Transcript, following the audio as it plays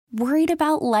Worried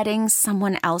about letting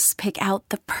someone else pick out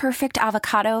the perfect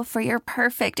avocado for your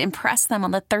perfect impress them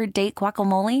on the third date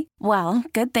guacamole? Well,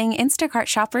 good thing Instacart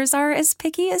shoppers are as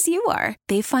picky as you are.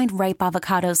 They find ripe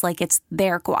avocados like it's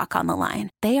their guac on the line.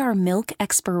 They are milk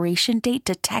expiration date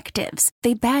detectives.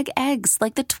 They bag eggs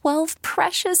like the 12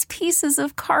 precious pieces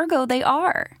of cargo they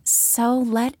are. So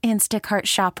let Instacart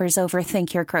shoppers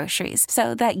overthink your groceries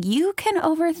so that you can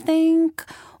overthink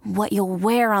what you'll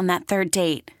wear on that third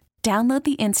date. Download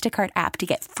the Instacart app to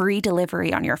get free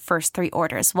delivery on your first 3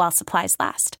 orders while supplies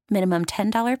last. Minimum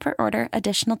 $10 per order.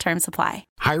 Additional terms apply.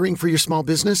 Hiring for your small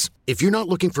business? If you're not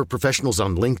looking for professionals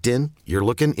on LinkedIn, you're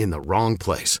looking in the wrong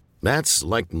place. That's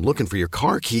like looking for your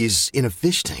car keys in a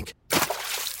fish tank.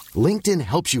 LinkedIn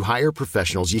helps you hire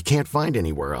professionals you can't find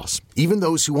anywhere else, even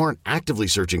those who aren't actively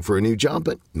searching for a new job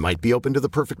but might be open to the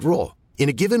perfect role. In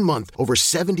a given month, over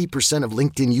 70% of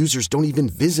LinkedIn users don't even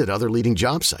visit other leading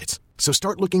job sites. So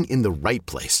start looking in the right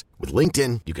place. With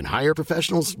LinkedIn, you can hire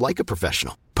professionals like a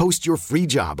professional. Post your free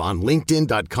job on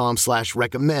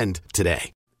linkedin.com/recommend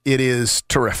today. It is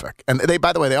terrific. And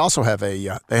by the way, they also have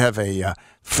a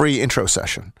free intro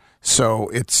session. So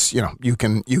it's, you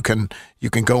can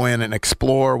go in and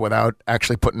explore without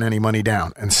actually putting any money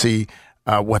down and see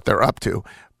what they're up to.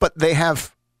 But they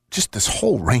have just this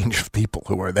whole range of people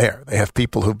who are there. They have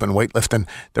people who've been weightlifting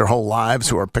their whole lives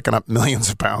who are picking up millions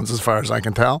of pounds as far as I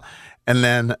can tell. And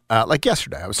then, like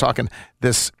yesterday, I was talking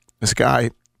this guy,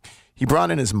 he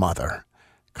brought in his mother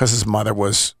because his mother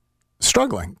was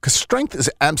struggling. Because strength is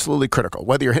absolutely critical.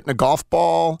 Whether you're hitting a golf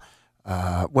ball,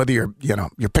 whether you're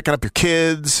picking up your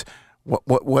kids,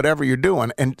 whatever you're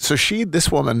doing. And so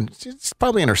this woman, she's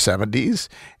probably in her 70s,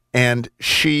 and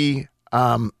she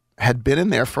had been in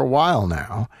there for a while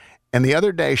now. And the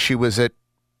other day she was at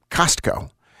Costco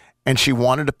and she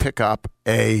wanted to pick up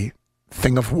a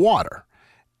thing of water.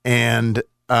 And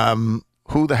in a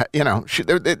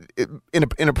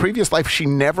previous life, she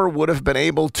never would have been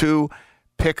able to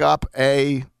pick up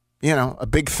a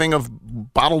big thing of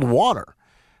bottled water.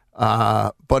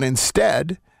 But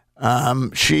instead,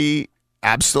 she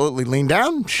absolutely leaned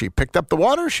down. She picked up the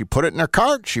water. She put it in her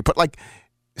cart.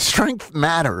 Strength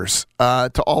matters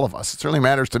to all of us. It certainly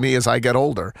matters to me as I get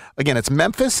older. Again, it's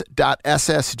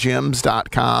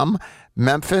memphis.ssgyms.com,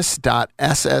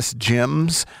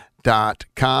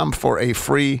 memphis.ssgyms.com for a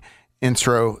free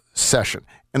intro session.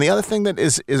 And the other thing that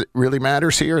is really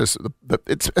matters here is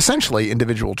it's essentially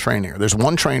individual training. There's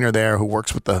one trainer there who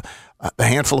works with the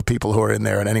handful of people who are in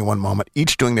there at any one moment,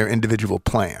 each doing their individual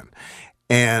plan.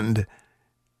 And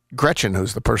Gretchen,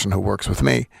 who's the person who works with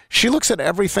me, she looks at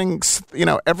everything,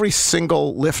 every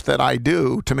single lift that I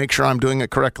do to make sure I'm doing it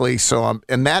correctly.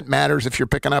 And that matters if you're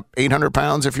picking up 800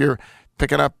 pounds, if you're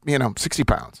picking up, 60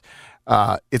 pounds.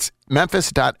 It's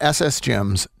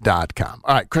memphis.ssgyms.com.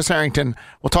 All right, Chris Herrington,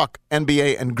 we'll talk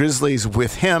NBA and Grizzlies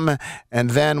with him. And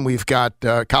then we've got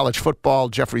college football,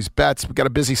 Jeffrey's bets. We've got a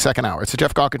busy second hour. It's the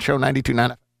Jeff Calkins Show,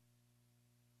 92.9.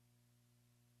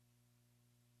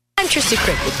 I'm Trista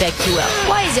Crick with BetQL.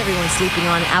 Why is everyone sleeping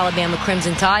on Alabama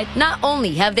Crimson Tide? Not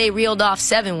only have they reeled off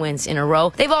 7 wins in a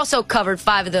row, they've also covered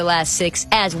 5 of their last 6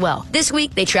 as well. This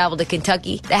week, they traveled to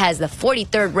Kentucky that has the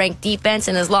 43rd ranked defense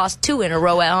and has lost 2 in a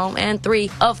row at home and 3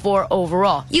 of 4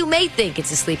 overall. You may think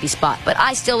it's a sleepy spot, but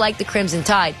I still like the Crimson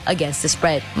Tide against the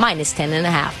spread, minus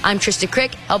 10.5. I'm Trista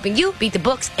Crick, helping you beat the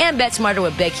books and bet smarter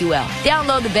with BetQL.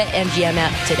 Download the BetMGM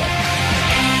app today.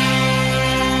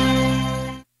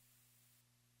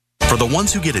 For the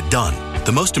ones who get it done,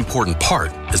 the most important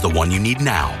part is the one you need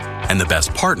now. And the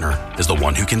best partner is the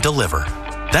one who can deliver.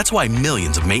 That's why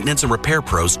millions of maintenance and repair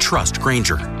pros trust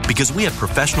Grainger. Because we have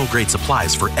professional-grade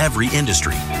supplies for every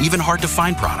industry, even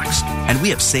hard-to-find products. And we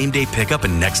have same-day pickup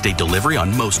and next-day delivery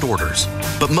on most orders.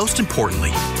 But most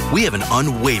importantly, we have an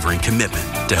unwavering commitment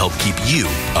to help keep you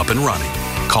up and running.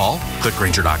 Call, click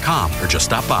Grainger.com, or just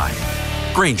stop by.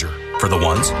 Grainger, for the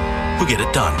ones who get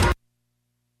it done.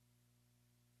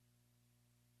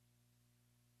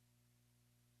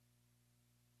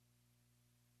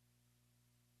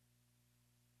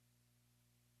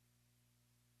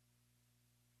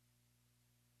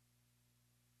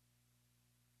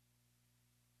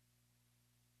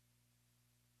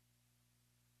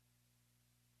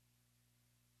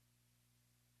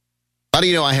 How do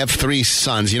you know I have 3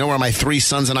 sons? You know where my 3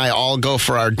 sons and I all go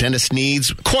for our dentist needs?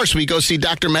 Of course, we go see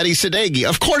Dr. Mehdi Sadeghi.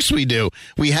 Of course we do.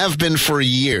 We have been for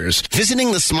years.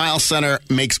 Visiting the Smile Center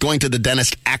makes going to the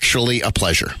dentist actually a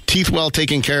pleasure. Teeth well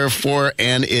taken care of for,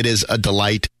 and it is a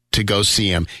delight to to go see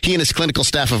him. He and his clinical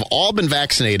staff have all been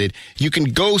vaccinated. You can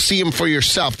go see him for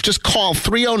yourself. Just call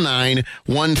 309-1333,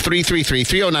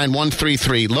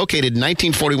 309-133, located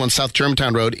 1941 South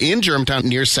Germantown Road in Germantown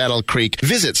near Saddle Creek.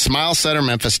 Visit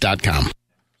SmileCenterMemphis.com.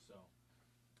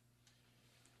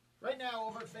 Right now,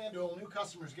 over at FanDuel, new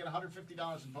customers get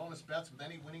 $150 in bonus bets with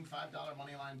any winning $5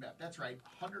 moneyline bet. That's right,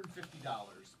 $150.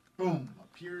 Boom,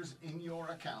 appears in your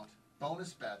account.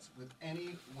 Bonus bets with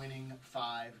any winning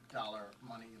 $5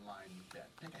 moneyline bet.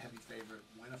 Pick a heavy favorite,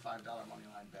 win a $5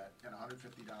 moneyline bet, and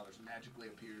 $150 magically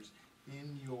appears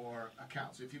in your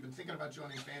account. So if you've been thinking about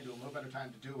joining FanDuel, no better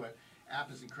time to do it.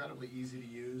 App is incredibly easy to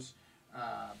use.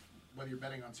 Whether you're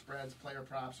betting on spreads, player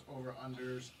props,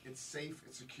 over-unders, it's safe,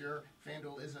 it's secure.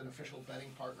 FanDuel is an official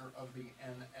betting partner of the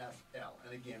NFL.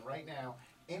 And again, right now,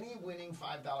 any winning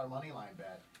 $5 moneyline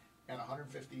bet and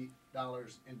 $150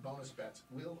 in bonus bets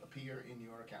will appear in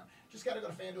your account. Just got to go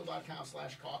to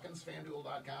FanDuel.com/Calkins,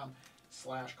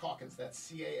 FanDuel.com/Calkins. That's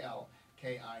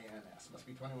CALKINS. Must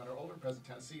be 21 or older, present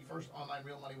Tennessee. First online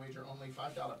real money wager only.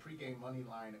 $5 pregame money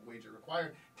line wager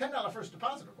required. $10 first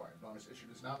deposit required. Bonus issued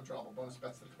is non-withdrawable. Bonus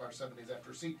bets that expire 7 days after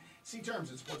receipt. See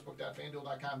terms at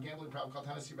sportsbook.fanduel.com. Gambling problem? Call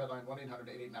Tennessee Redline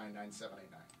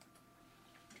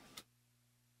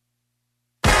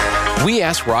 1-800-889-9789. We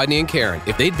asked Rodney and Karen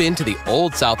if they'd been to the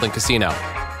old Southland Casino.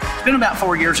 It's been about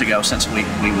 4 years ago since we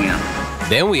went.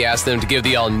 Then we asked them to give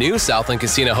the all-new Southland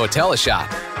Casino Hotel a shot.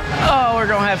 Oh, we're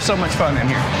going to have so much fun in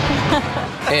here.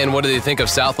 And what do they think of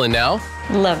Southland now?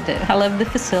 Loved it. I love the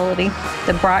facility,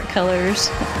 the bright colors,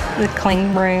 the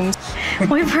clean rooms.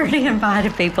 We've already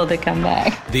invited people to come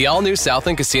back. The all-new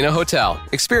Southland Casino Hotel.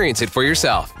 Experience it for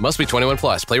yourself. Must be 21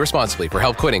 plus. Play responsibly. For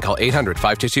help quitting, call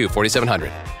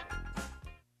 800-522-4700.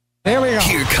 Here we go.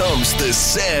 Here comes the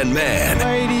Sandman.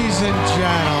 Ladies and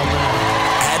gentlemen.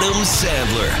 Adam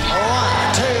Sandler.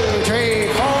 1, 2,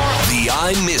 3, 4. The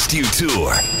I Missed You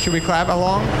Tour. Should we clap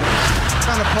along? I'm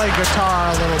going to play guitar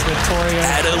a little bit for you.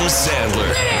 Adam Sandler.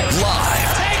 Live.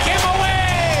 Take him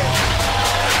away!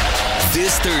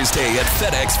 This Thursday at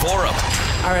FedEx Forum.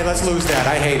 All right, let's lose that.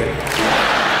 I hate it.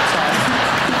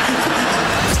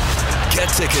 Sorry.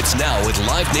 Get tickets now at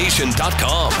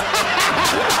LiveNation.com.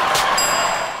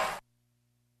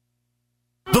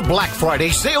 The Black Friday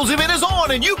sales event is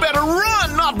on, and you better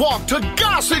run, not walk, to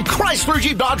Gossett Chrysler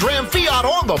Jeep Dodge Ram Fiat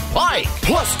on the Pike.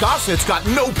 Plus, Gossett's got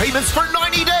no payments for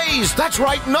 90 days. That's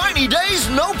right, 90 days,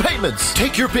 no payments.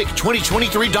 Take your pick,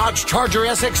 2023 Dodge Charger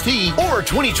SXT or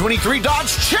 2023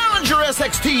 Dodge Challenger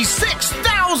SXT,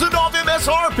 $6,000 off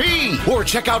MSRP. Or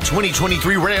check out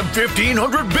 2023 Ram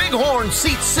 1500 Bighorn,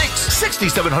 seat 6,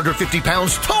 6,750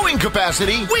 pounds towing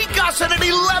capacity. We Gossett at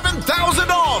 $11,000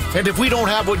 off. And if we don't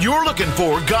have what you're looking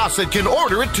for, Gossett can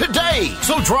order it today.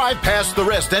 So drive past the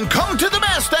rest and come to the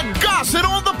best at Gossett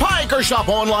on the Pike, or shop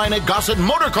online at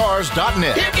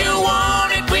GossettMotorCars.net. If you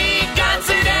want it, we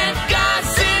Gossett at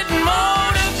Gossett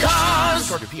Motorcars.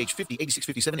 Charger PH 50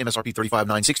 8657, MSRP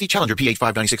 35,960. Challenger PH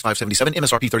 596,577,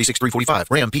 MSRP 36,345.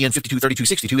 Ram PN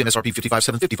 523262, MSRP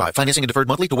 55,755. Financing and deferred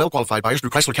monthly to well-qualified buyers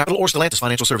through Chrysler Capital or Stellantis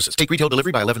Financial Services. Take retail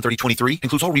delivery by 11/30/23.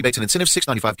 Includes all rebates and incentives.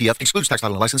 $695 PF. Excludes tax,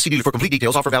 title, and license. See dealer for complete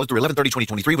details. Offer valid through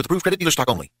 11/30/2023 with approved credit dealer stock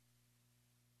only.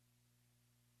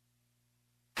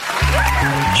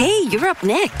 Hey, you're up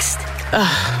next.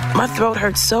 My throat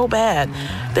hurts so bad.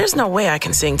 There's no way I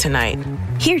can sing tonight.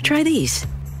 Here, try these.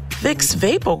 Vicks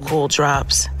VapoCool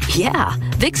Drops. Yeah,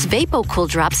 Vicks VapoCool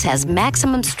Drops has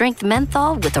maximum strength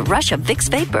menthol with a rush of Vicks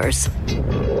Vapors.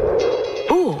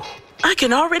 Ooh, I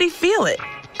can already feel it.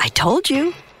 I told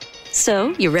you.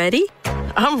 So, you ready?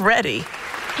 I'm ready.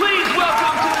 Please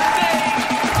welcome to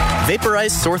the stage.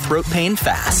 Vaporize sore throat pain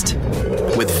fast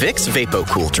with Vicks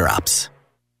VapoCool Drops.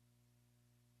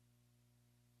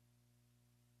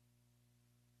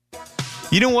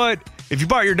 You know what? If you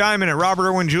bought your diamond at Robert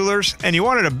Irwin Jewelers and you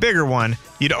wanted a bigger one,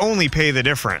 you'd only pay the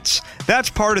difference. That's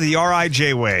part of the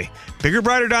RIJ way. Bigger,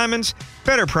 brighter diamonds,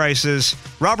 better prices.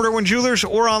 Robert Irwin Jewelers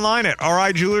or online at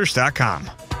rijewelers.com.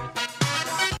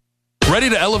 Ready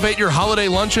to elevate your holiday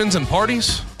luncheons and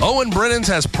parties? Owen Brennan's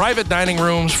has private dining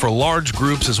rooms for large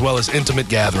groups as well as intimate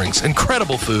gatherings.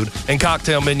 Incredible food and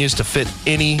cocktail menus to fit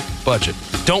any budget.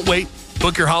 Don't wait.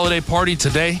 Book your holiday party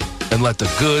today and let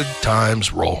the good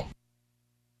times roll.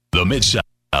 The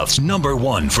Mid-South's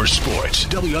 #1 for sports.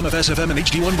 WMFS-FM and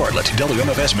HD1 Bartlett.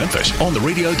 WMFS Memphis. On the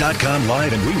radio.com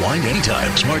live and rewind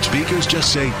anytime. Smart speakers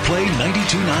just say play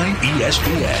 92.9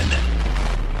 ESPN.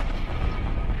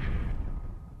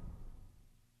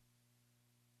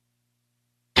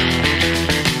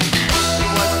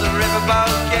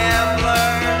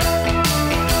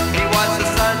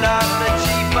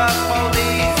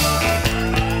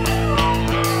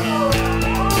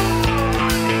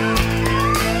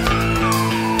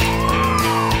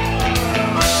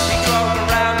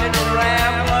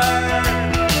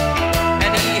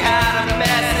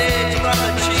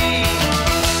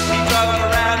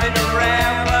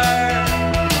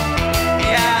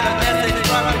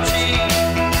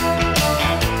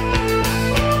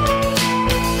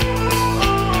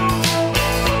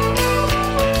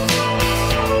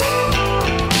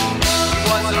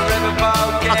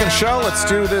 show. Let's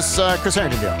do this Chris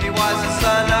Herrington deal. He was the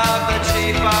son of the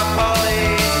chief of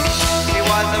police. He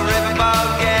was a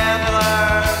riverboat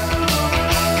gambler.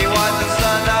 He was the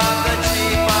son of the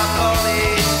chief of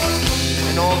police.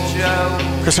 An old Joe.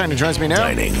 Chris Herrington joins me now.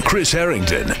 Dining Chris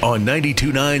Herrington on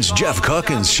 92.9's Jeff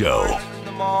Calkins Show.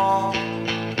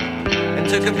 And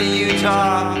took him to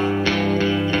Utah,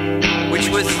 which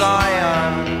was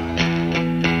Zion.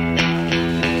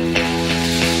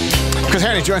 Chris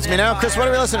Herrington joins me now. Chris, what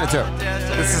are we listening to?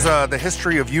 This is The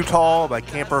History of Utah by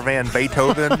Camper Van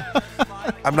Beethoven.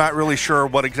 I'm not really sure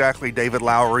what exactly David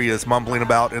Lowery is mumbling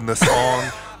about in this song,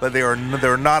 but there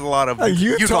are not a lot of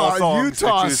Utah songs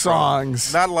to choose from.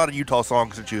 Not a lot of Utah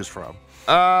songs to choose from.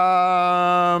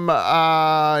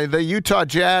 The Utah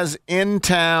Jazz in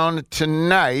town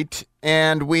tonight,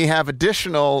 and we have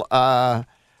additional. The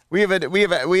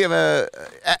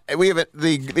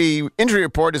injury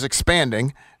report is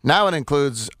expanding. Now it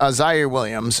includes Zaire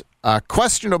Williams,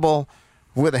 questionable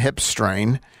with a hip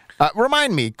strain.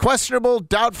 Remind me, questionable,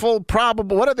 doubtful,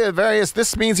 probable. What are the various?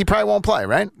 This means he probably won't play,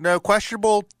 right? No,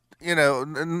 questionable.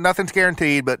 Nothing's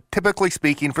guaranteed, but typically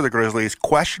speaking for the Grizzlies,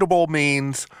 questionable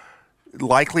means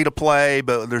likely to play,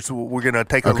 but we're going to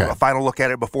take a final look at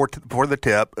it before the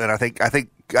tip, and I think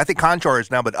Conchar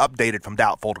has now been updated from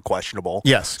doubtful to questionable.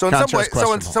 Yes, so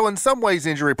in some ways,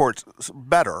 the injury report's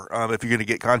better if you're going to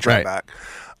get Conchar back.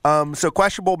 So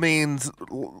questionable means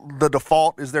the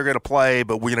default is they're going to play,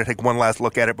 but we're going to take one last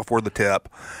look at it before the tip.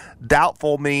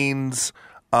 Doubtful means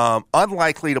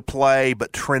unlikely to play,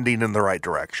 but trending in the right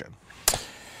direction.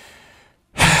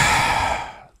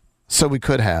 So we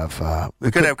could have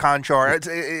we could have Conchar.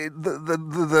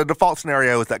 The default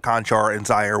scenario is that Conchar and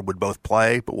Zaire would both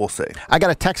play, but we'll see. I got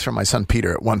a text from my son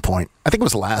Peter at one point. I think it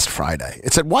was last Friday.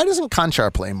 It said, "Why doesn't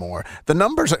Conchar play more? The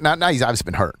numbers are now he's obviously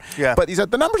been hurt. Yeah, but he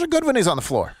said the numbers are good when he's on the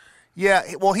floor." Yeah,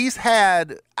 well, he's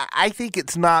had. I think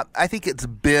it's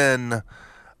been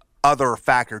other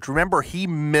factors. Remember, he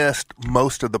missed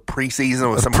most of the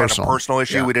preseason with some kind of personal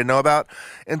issue we didn't know about,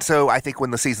 and so I think when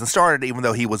the season started, even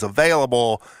though he was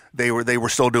available, they were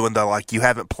still doing the you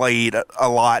haven't played a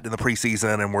lot in the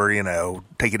preseason, and we're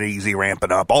taking it easy,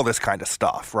 ramping up, all this kind of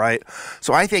stuff, right?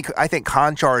 So I think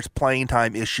Konchar's playing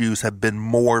time issues have been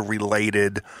more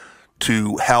related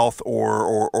to health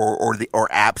or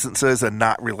absences, and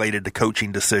not related to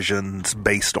coaching decisions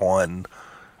based on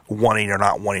wanting or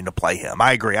not wanting to play him.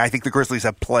 I agree. I think the Grizzlies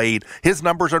have played – his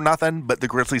numbers are nothing, but the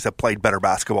Grizzlies have played better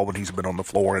basketball when he's been on the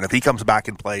floor. And if he comes back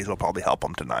and plays, it'll probably help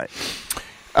him tonight.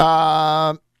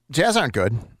 Jazz aren't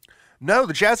good. No,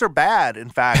 the Jazz are bad, in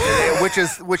fact, which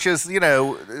is a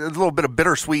little bit of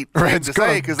bittersweet thing to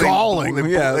say because they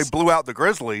blew out the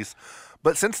Grizzlies.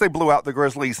 But since they blew out the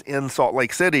Grizzlies in Salt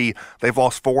Lake City, they've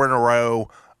lost 4 in a row.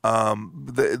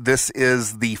 This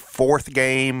is the 4th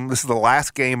game. This is the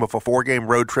last game of a 4-game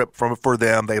road trip for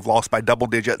them. They've lost by double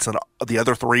digits in the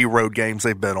other 3 road games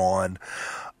they've been on.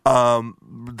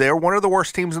 They're one of the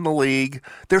worst teams in the league.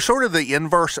 They're sort of the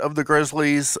inverse of the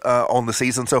Grizzlies on the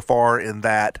season so far in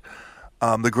that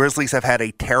the Grizzlies have had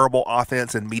a terrible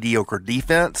offense and mediocre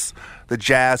defense. The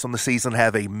Jazz on the season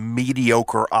have a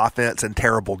mediocre offense and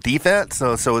terrible defense.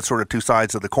 So it's sort of two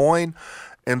sides of the coin.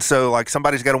 And so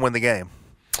somebody's got to win the game.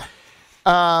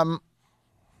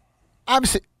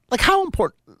 Obviously, how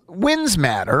important wins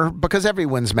matter because every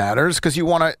wins matters because you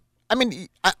want to. I mean,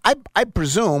 I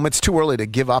presume it's too early to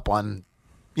give up on,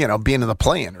 being in the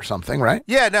play-in or something, right?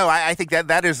 Yeah, no, I think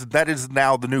that is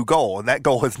now the new goal, and that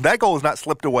goal has not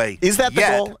slipped away. Is that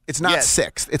yet. The goal? It's not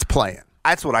 6th. It's play-in.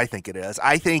 That's what I think it is.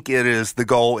 I think it is the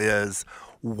goal is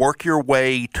work your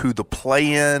way to the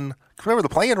play-in. Remember, the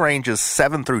play-in range is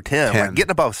 7 through 10.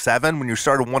 Getting above 7 when you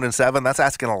start at 1-7, that's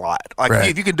asking a lot.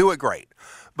 If you can do it, great.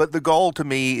 But the goal to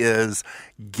me is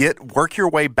work your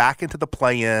way back into the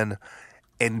play-in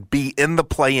and be in the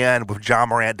play-in with John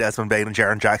Morant, Desmond Bane, and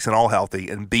Jaren Jackson all healthy,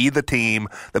 and be the team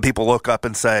that people look up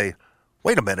and say,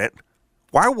 "Wait a minute,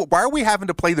 why are we having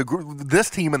to play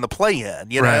this team in the play-in?"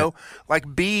 Remember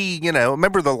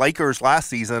the Lakers last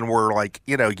season were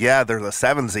they're the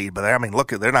 7 seed, but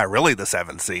they're not really the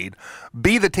 7 seed.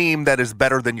 Be the team that is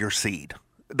better than your seed.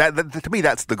 That to me,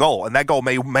 that's the goal, and that goal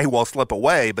may well slip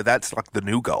away, but that's the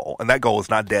new goal, and that goal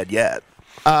is not dead yet.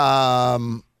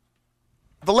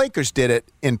 The Lakers did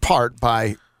it in part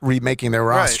by remaking their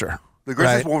roster. Right. The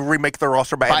Grizzlies will remake their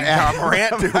roster by adding John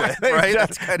Morant to it, right?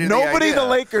 That's kind of nobody the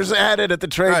Lakers added at the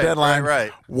trade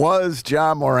deadline was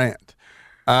John Morant.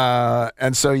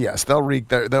 And so, yes, they'll and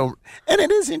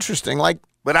it is interesting.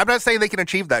 But I'm not saying they can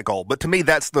achieve that goal, but to me,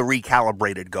 that's the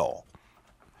recalibrated goal.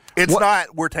 It's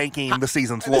not we're taking the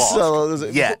season's loss.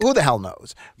 Yeah. Who the hell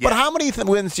knows? Yeah. But how many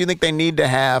wins do you think they need to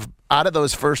have out of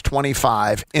those first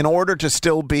 25 in order to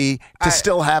still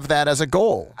have that as a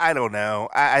goal? I don't know.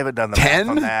 I haven't done the math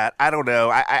on that. I don't know.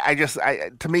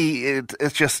 To me,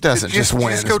 it's just win.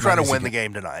 Just go try to win the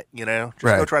game tonight. Just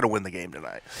go try to win the game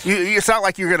tonight. It's not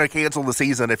like you're going to cancel the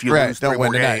season if you lose 3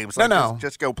 more games.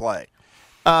 Just go play.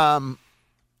 And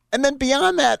then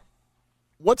beyond that,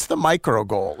 what's the micro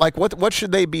goal? Like what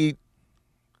should they be?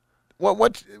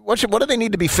 What do they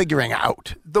need to be figuring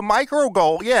out? The micro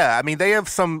goal, yeah. I mean, they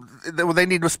have they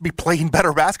need to be playing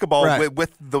better basketball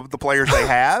with the players they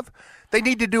have. They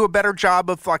need to do a better job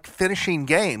of finishing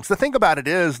games. The thing about it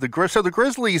is, the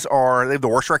Grizzlies they have the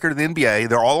worst record in the NBA.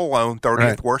 They're all alone,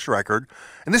 30th worst record.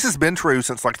 And this has been true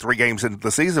since 3 games into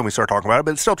the season we started talking about it,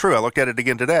 but it's still true. I looked at it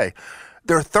again today.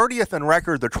 They're 30th in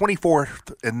record. They're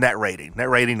 24th in net rating. Net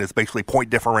rating is basically point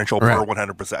differential per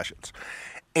 100 possessions.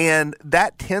 And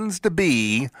that tends to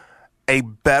be a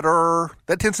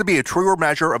truer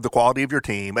measure of the quality of your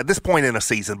team at this point in a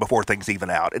season before things even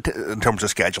out in terms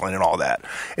of scheduling and all that.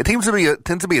 It tends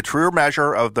to be a truer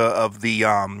measure of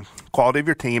the quality of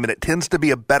your team, and it tends to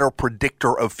be a better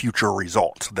predictor of future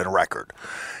results than record.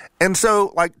 And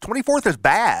so, 24th is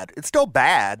bad. It's still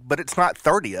bad, but it's not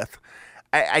 30th.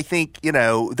 I think,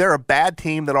 they're a bad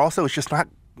team that also is just not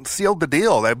sealed the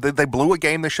deal. They blew a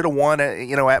game they should have won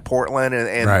at Portland,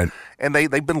 and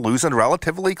they've been losing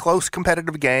relatively close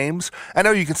competitive games. I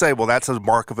know you can say, well, that's a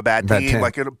mark of a bad team.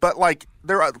 But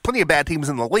there are plenty of bad teams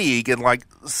in the league, and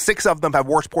 6 of them have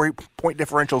worse point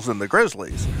differentials than the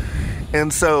Grizzlies.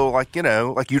 And so,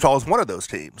 Utah is one of those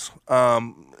teams.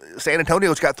 San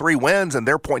Antonio's got 3 wins, and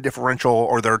their point differential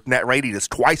or their net rating is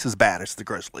twice as bad as the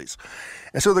Grizzlies.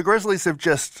 And so the Grizzlies have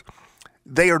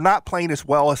they are not playing as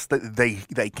well as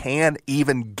they can,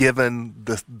 even given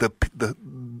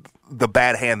the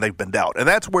bad hand they've been dealt. And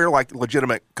that's where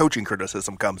legitimate coaching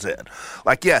criticism comes in.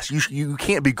 Yes, you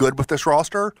can't be good with this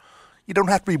roster. You don't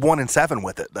have to be 1-7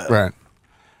 with it, though. Right.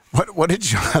 What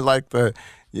did you like the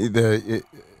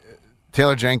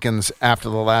Taylor Jenkins after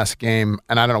the last game,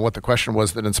 and I don't know what the question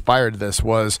was that inspired this,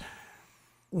 was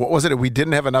what was it? We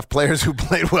didn't have enough players who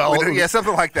played well.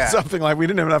 Something like that. Something like we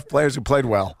didn't have enough players who played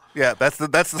well. Yeah, that's the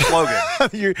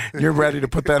slogan. You're ready to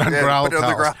put that on growl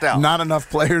towels. Not enough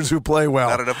players who play well.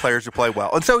 Not enough players who play well.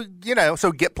 And so,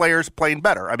 so get players playing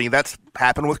better. I mean, that's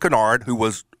happened with Kennard, who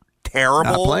was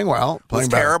terrible. Not playing well.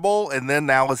 Terrible, and then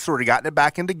now has sort of gotten it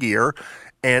back into gear.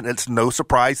 And it's no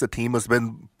surprise the team has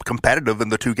been competitive in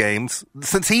the 2 games.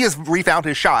 Since he has refound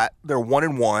his shot, they're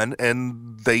 1-1,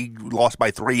 and they lost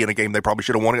by 3 in a game they probably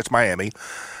should have won against Miami.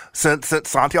 Since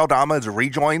Santi Aldama has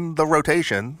rejoined the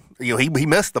rotation, he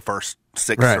missed the first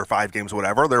 6 or 5 games,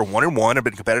 whatever. They're 1-1, have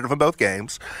been competitive in both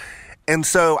games. And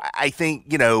so I think,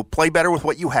 play better with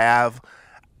what you have.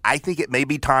 I think it may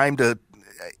be time to,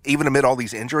 even amid all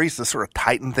these injuries, to sort of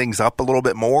tighten things up a little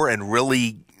bit more and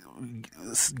really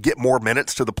get more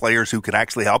minutes to the players who can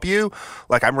actually help you.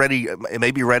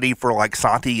 Maybe ready for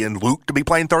Santi and Luke to be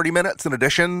playing 30 minutes in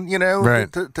addition, to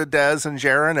Dez and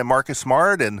Jaren and Marcus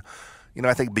Smart. And,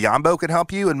 I think Biyombo can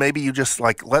help you. And maybe you just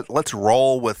let's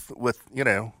roll with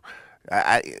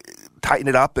tighten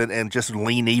it up and just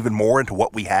lean even more into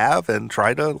what we have and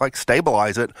try to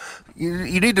stabilize it.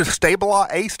 You need to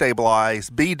stabilize,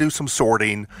 B, do some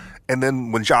sorting. And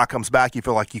then when Ja comes back, you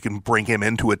feel like you can bring him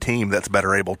into a team that's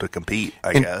better able to compete,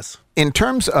 I guess. In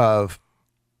terms of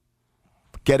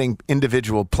getting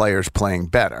individual players playing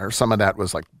better, some of that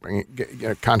was bringing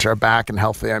Conchar back and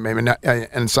healthy, maybe not,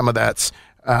 and some of that's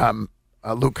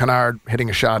Luke Kennard hitting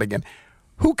a shot again.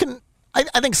 Who can?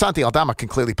 I think Santi Aldama can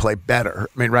clearly play better.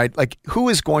 I mean, right? Who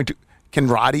is going to? Can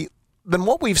Roddy? Than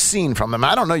what we've seen from them.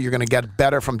 I don't know you're going to get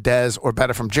better from Dez or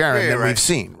better from Jaren than we've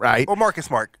seen, right? Well, Marcus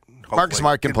Smart. Marcus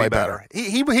Smart can play better.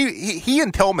 He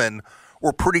and Tillman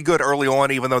were pretty good early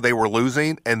on, even though they were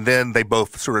losing, and then they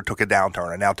both sort of took a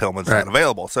downturn, and now Tillman's not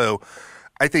available. So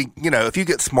I think, if you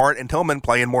get Smart and Tillman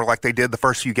playing more like they did the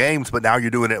first few games, but now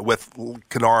you're doing it with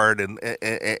Kennard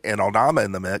and Aldama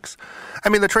in the mix. I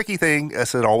mean, the tricky thing,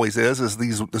 as it always is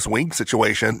this wing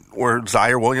situation where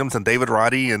Zaire Williams and David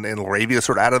Roddy and Laravia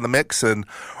sort of out of the mix. And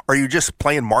are you just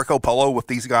playing Marco Polo with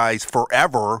these guys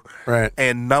forever? Right.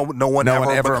 And no one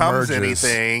ever becomes emerges.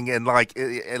 Anything. And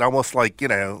it almost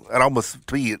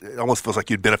to me, it almost feels like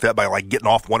you'd benefit by getting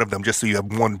off one of them just so you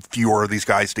have one fewer of these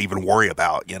guys to even worry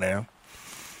about,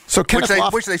 So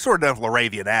which they sort of done with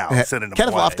Laravia now.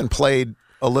 Kenneth Lofton played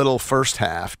a little first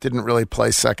half, didn't really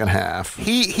play second half.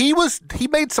 He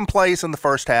made some plays in the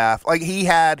first half. He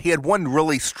had one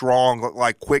really strong,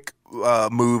 quick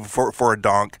move for a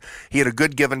dunk. He had a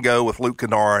good give and go with Luke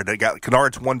Kennard.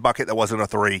 Kennard's one bucket that wasn't a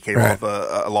three came off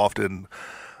a Lofton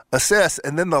assist.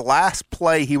 And then the last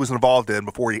play he was involved in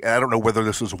I don't know whether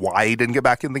this was why he didn't get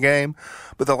back in the game,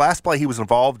 but the last play he was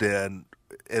involved in,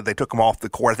 they took him off the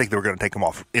court. I think they were going to take him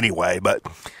off anyway, but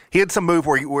he had some move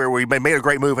where he made a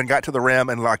great move and got to the rim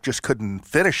and just couldn't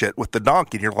finish it with the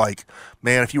dunk. And you're like,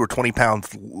 man, if you were 20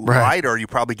 pounds lighter, you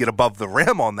probably get above the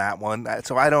rim on that one.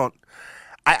 So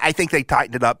I think they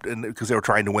tightened it up because they were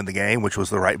trying to win the game, which was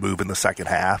the right move in the second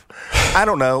half. I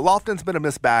don't know. Lofton's been a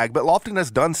missed bag, but Lofton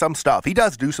has done some stuff. He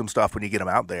does do some stuff when you get him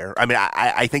out there. I mean,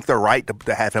 I think they're right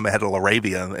to have him ahead of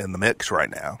LaRavia in the mix right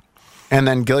now. And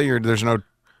then Gilliard,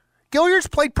 Gilliard's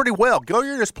played pretty well.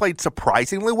 Gilliard has played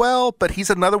surprisingly well, but he's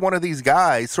another one of these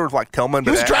guys, sort of like Tillman.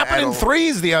 He was dropping in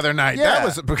threes the other night. Yeah.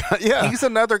 He's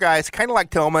another guy. It's kind of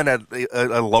like Tillman at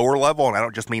a lower level, and I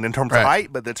don't just mean in terms of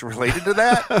height, but that's related to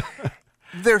that.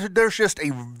 There's just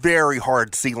a very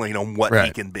hard ceiling on what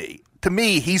he can be. To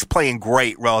me, he's playing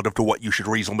great relative to what you should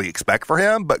reasonably expect for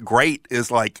him, but great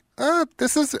is like,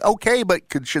 this is okay, but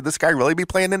should this guy really be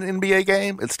playing in an NBA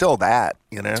game? It's still that,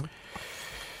 you know?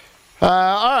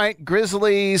 All right,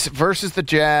 Grizzlies versus the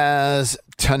Jazz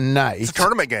tonight. It's a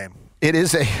tournament game. It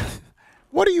is a.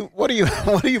 What do you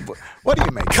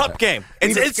make? Cup game.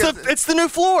 It's the new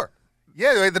floor.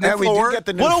 Yeah, the new floor. We did get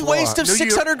the new floor. What a waste of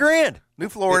 $600,000. New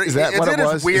floor. Is that what it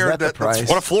was? Weird. Is that the price?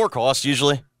 That's what a floor costs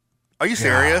usually. Are you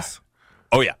serious?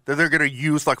 Oh yeah. That they're going to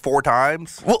use like 4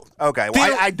 times? Well, okay.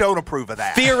 Well, I don't approve of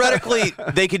that. Theoretically,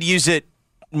 they could use it.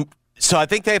 So I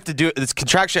think they have to do it's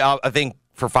contractual. I think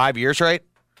for 5 years, right?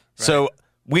 So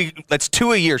that's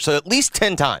 2 a year. So at least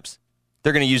 10 times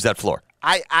they're going to use that floor.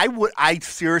 I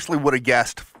seriously would have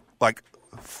guessed like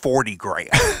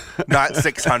 $40,000, not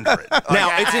 $600.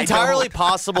 Now it's entirely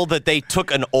possible that they took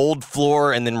an old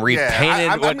floor and then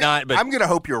repainted and whatnot. But I'm going to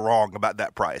hope you're wrong about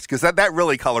that price because that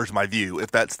really colors my view if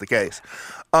that's the case.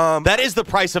 That is the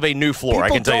price of a new floor. I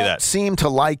can tell you that. People seem to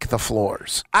like the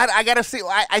floors. I got to see.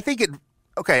 I think it.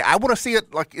 Okay, I want to see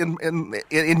it like in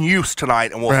use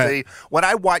tonight, and we'll see. When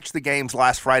I watched the games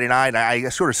last Friday night, I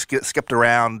sort of skipped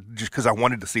around just because I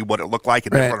wanted to see what it looked like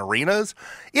in different arenas.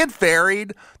 It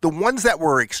varied. The ones that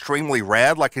were extremely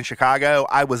red, like in Chicago,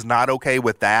 I was not okay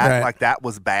with that. Like that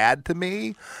was bad to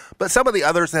me. But some of the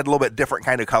others had a little bit different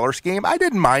kind of color scheme. I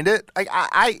didn't mind it.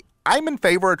 I'm in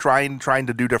favor of trying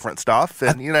to do different stuff,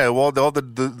 and all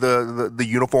the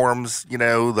uniforms,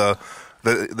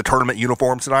 the tournament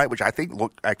uniforms tonight, which I think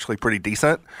look actually pretty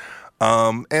decent.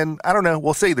 And I don't know.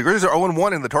 We'll see. The Grizzlies are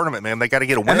 0-1 in the tournament, man. They got to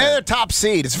get a win. And they're the top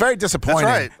seed. It's very disappointing.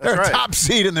 That's right. They're a top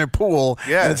seed in their pool.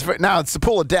 Yeah. Now it's the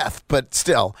pool of death, but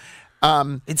still.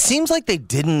 It seems like they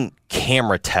didn't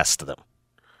camera test them.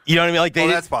 You know what I mean? Like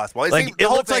that's possible. It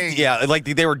looks like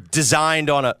they were designed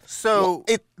on a. So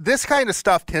this kind of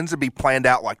stuff tends to be planned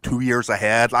out like 2 years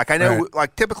ahead. Like I know,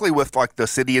 like typically with like the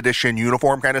city edition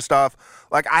uniform kind of stuff.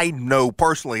 Like I know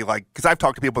personally, like because I've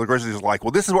talked to people at the Grizzlies, like,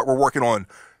 well, this is what we're working on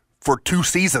for 2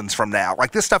 seasons from now.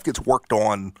 Like this stuff gets worked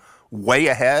on way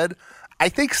ahead. I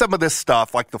think some of this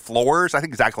stuff, like the floors, I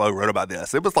think Zach Lowe wrote about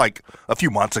this. It was like a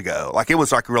few months ago. Like it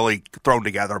was like really thrown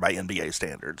together by NBA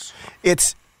standards.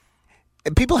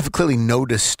 People have clearly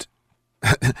noticed,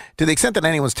 to the extent that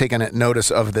anyone's taken notice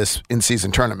of this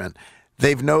in-season tournament,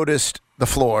 they've noticed the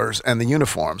floors and the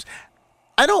uniforms.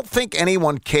 I don't think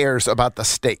anyone cares about the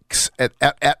stakes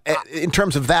in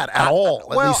terms of that at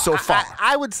all, at least so far.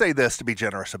 I would say this to be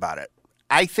generous about it.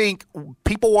 I think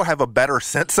people will have a better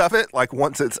sense of it like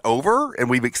once it's over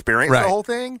and we've experienced the whole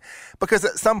thing, because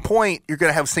at some point you're going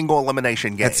to have single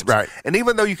elimination games. That's right. And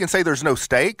even though you can say there's no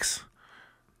stakes,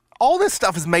 all this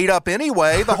stuff is made up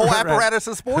anyway. The whole apparatus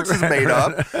of sports is made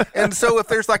up. And so if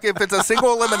it's a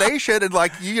single elimination and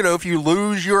if you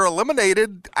lose, you're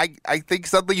eliminated, I think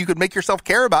suddenly you could make yourself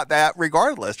care about that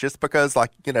regardless, just because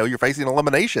you're facing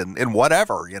elimination in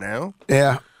whatever,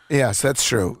 Yeah. Yes, that's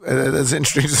true. It's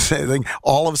interesting to say. I think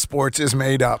all of sports is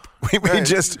made up.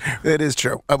 It is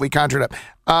true. We conjured up.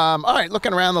 All right,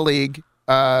 looking around the league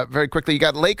very quickly. You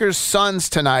got Lakers, Suns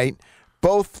tonight,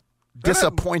 both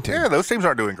disappointing. Yeah, those teams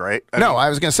aren't doing great. I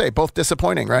was going to say both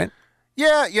disappointing, right?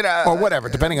 Yeah, or whatever,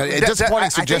 depending on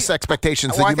disappointing suggests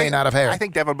expectations that you may not have had. I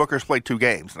think Devin Booker's played 2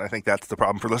 games, and I think that's the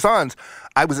problem for the Suns.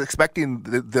 I was expecting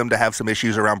them to have some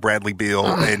issues around Bradley Beal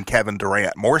and Kevin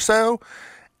Durant more so,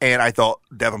 and I thought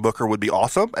Devin Booker would be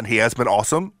awesome, and he has been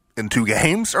awesome in 2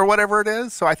 games or whatever it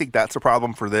is. So I think that's a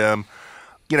problem for them.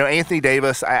 Anthony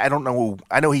Davis, I don't know.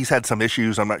 I know he's had some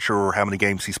issues. I'm not sure how many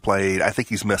games he's played. I think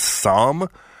he's missed some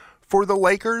for the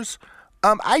Lakers.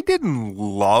 I didn't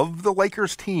love the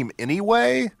Lakers team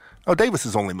anyway. Oh, Davis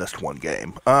has only missed 1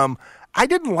 game. I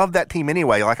didn't love that team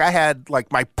anyway. Like, I had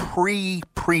like my pre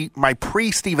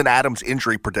Steven Adams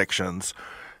injury predictions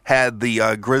had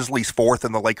the Grizzlies 4th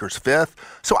and the Lakers 5th.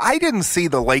 So I didn't see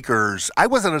the Lakers. I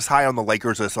wasn't as high on the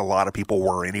Lakers as a lot of people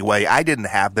were anyway. I didn't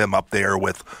have them up there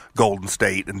with Golden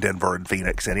State and Denver and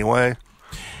Phoenix anyway.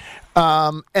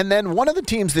 And then one of the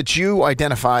teams that you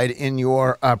identified in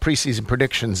your preseason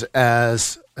predictions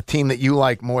as a team that you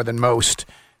like more than most,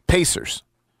 Pacers.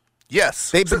 Yes.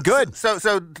 They've been good. So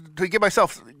to give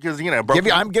myself, because,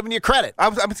 I'm giving you credit. I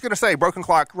was just going to say, broken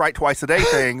clock, right twice a day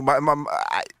thing.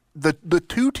 The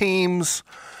two teams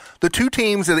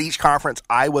in each conference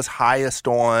I was highest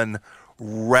on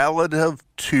relative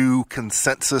to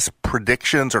consensus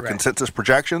predictions or consensus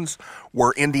projections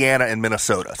were Indiana and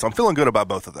Minnesota. So I'm feeling good about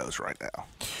both of those right now.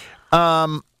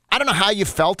 I don't know how you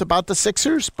felt about the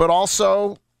Sixers, but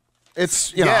also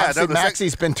it's,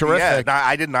 Maxi's been terrific. Yeah,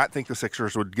 I did not think the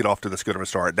Sixers would get off to this good of a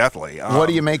start, definitely. What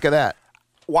do you make of that?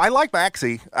 Well, I like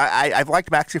Maxey. I've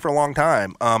liked Maxey for a long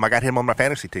time. I got him on my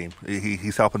fantasy team.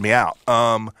 He's helping me out.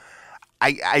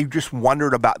 I just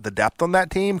wondered about the depth on that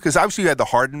team because obviously you had the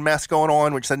Harden mess going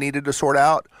on, which they needed to sort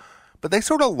out. But they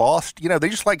sort of lost, they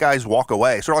just let guys walk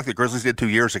away, sort of like the Grizzlies did 2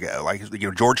 years ago. Like,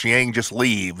 George Yang just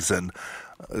leaves, and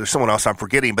there's someone else I'm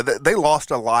forgetting. But they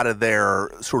lost a lot of their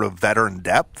sort of veteran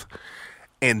depth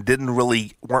and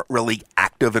weren't really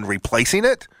active in replacing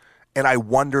it. And I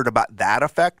wondered about that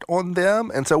effect on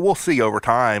them. And so we'll see over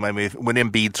time. I mean, when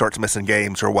Embiid starts missing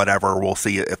games or whatever, we'll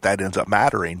see if that ends up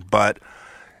mattering. But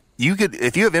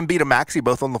if you have Embiid and Maxey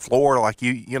both on the floor, like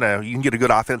you can get a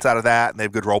good offense out of that, and they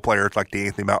have good role players like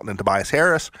DeAnthony Melton and Tobias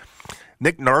Harris.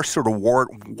 Nick Nurse sort of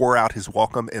wore out his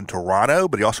welcome in Toronto,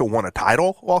 but he also won a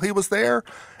title while he was there,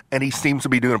 and he seems to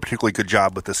be doing a particularly good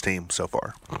job with this team so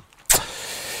far.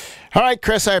 All right,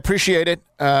 Chris, I appreciate it,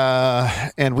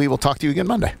 and we will talk to you again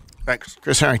Monday. Thanks.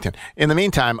 Chris Herrington. In the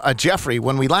meantime, Jeffrey,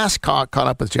 when we last caught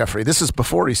up with Jeffrey, this is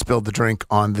before he spilled the drink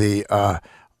on the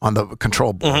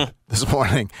control board this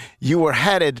morning, you were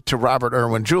headed to Robert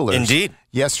Irwin Jewelers. Indeed.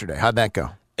 Yesterday. How'd that go?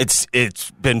 It's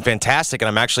been fantastic, and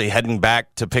I'm actually heading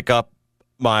back to pick up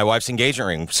my wife's engagement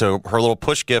ring. So her little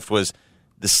push gift was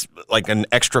this, like an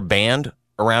extra band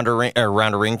around her ring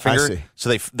finger. I see.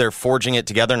 So they're forging it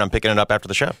together, and I'm picking it up after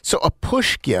the show. So a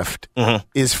push gift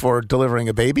is for delivering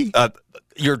a baby?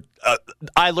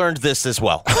 I learned this as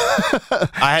well.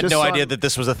 I had no idea that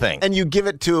this was a thing. And you give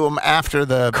it to them after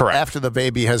the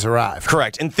baby has arrived.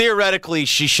 Correct. And theoretically,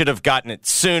 she should have gotten it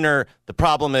sooner. The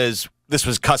problem is this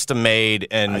was custom made,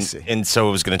 and so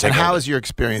it was going to take. And how has your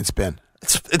experience been?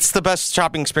 It's the best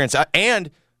shopping experience,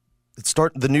 and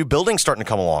the new building's starting to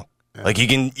come along. Yeah. Like you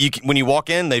can when you walk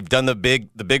in, they've done the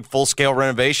big full scale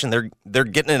renovation. They're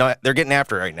getting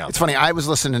after it right now. It's funny. I was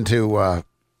listening to a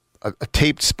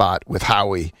taped spot with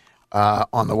Howie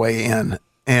on the way in,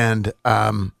 and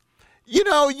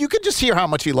you could just hear how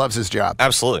much he loves his job.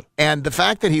 Absolutely. And the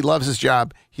fact that he loves his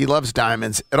job, he loves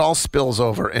diamonds, it all spills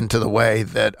over into the way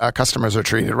that customers are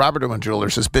treated. Robert Irwin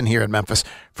Jewelers has been here in Memphis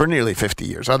for nearly 50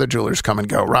 years. Other jewelers come and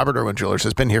go. Robert Irwin Jewelers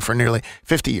has been here for nearly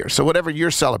 50 years. So whatever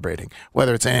you're celebrating,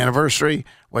 whether it's an anniversary,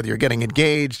 whether you're getting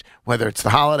engaged, whether it's the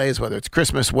holidays, whether it's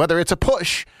Christmas, whether it's a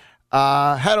push,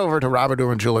 head over to Robert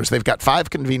Irwin Jewelers. They've got 5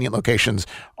 convenient locations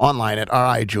online at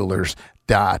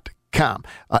rijewelers.com.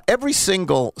 Every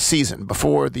single season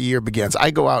before the year begins,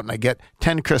 I go out and I get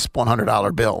 10 crisp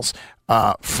 $100 bills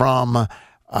from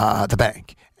the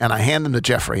bank, and I hand them to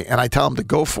Jeffrey, and I tell him to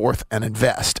go forth and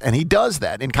invest. And he does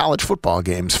that in college football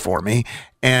games for me.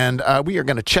 And we are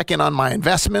going to check in on my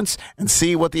investments and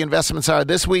see what the investments are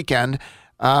this weekend.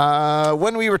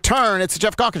 When we return, it's the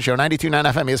Jeff Calkins Show,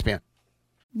 92.9 FM ESPN.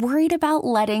 Worried about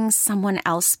letting someone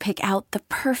else pick out the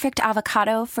perfect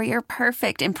avocado for your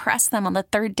perfect impress them on the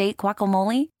third date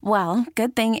guacamole? Well,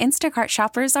 good thing Instacart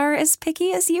shoppers are as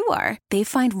picky as you are. They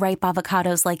find ripe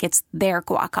avocados like it's their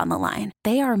guac on the line.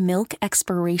 They are milk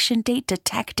expiration date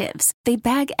detectives. They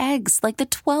bag eggs like the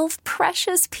 12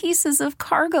 precious pieces of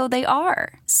cargo they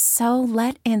are. So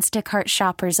let Instacart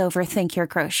shoppers overthink your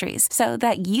groceries so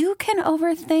that you can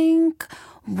overthink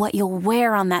what you'll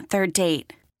wear on that third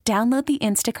date. Download the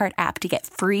Instacart app to get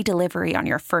free delivery on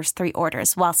your first 3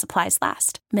 orders while supplies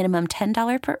last. Minimum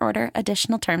 $10 per order.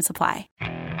 Additional terms apply.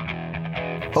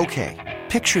 Okay,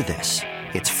 picture this.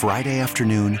 It's Friday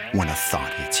afternoon when a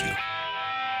thought hits you.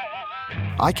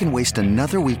 I can waste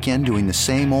another weekend doing the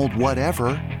same old whatever,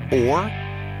 or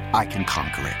I can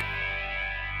conquer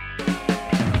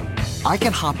it. I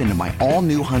can hop into my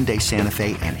all-new Hyundai Santa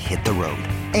Fe and hit the road.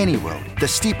 Any road. The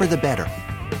steeper, the better.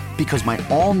 Because my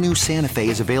all-new Santa Fe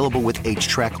is available with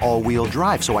H-Track all-wheel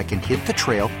drive, so I can hit the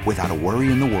trail without a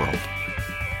worry in the world.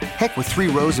 Heck, with 3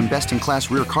 rows and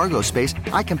best-in-class rear cargo space,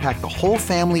 I can pack the whole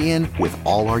family in with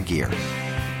all our gear.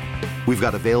 We've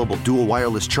got available dual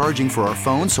wireless charging for our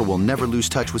phones, so we'll never lose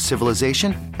touch with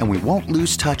civilization, and we won't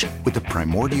lose touch with the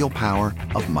primordial power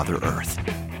of Mother Earth.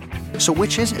 So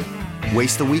which is it?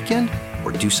 Waste the weekend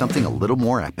or do something a little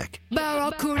more epic?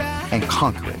 And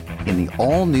conquer it in the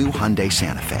all-new Hyundai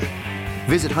Santa Fe.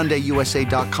 Visit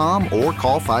HyundaiUSA.com or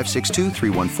call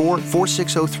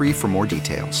 562-314-4603 for more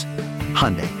details.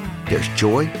 Hyundai, there's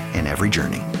joy in every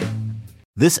journey.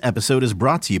 This episode is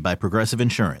brought to you by Progressive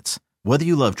Insurance. Whether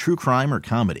you love true crime or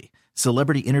comedy,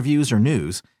 celebrity interviews or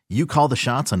news, you call the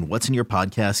shots on what's in your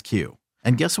podcast queue.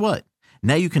 And guess what?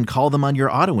 Now you can call them on your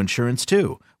auto insurance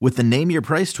too with the Name Your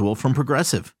Price tool from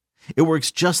Progressive. It works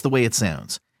just the way it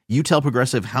sounds. You tell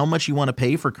Progressive how much you want to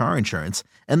pay for car insurance,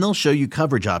 and they'll show you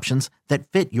coverage options that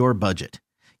fit your budget.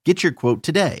 Get your quote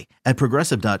today at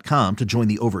Progressive.com to join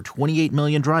the over 28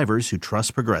 million drivers who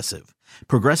trust Progressive.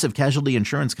 Progressive Casualty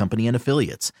Insurance Company and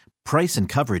Affiliates. Price and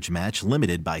coverage match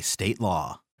limited by state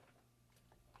law.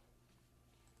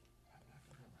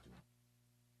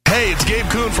 Hey, it's Gabe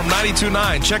Kuhn from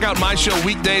 92.9. Check out my show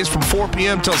weekdays from 4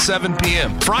 p.m. till 7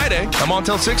 p.m. Friday, I'm on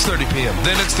till 6:30 p.m.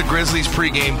 Then it's the Grizzlies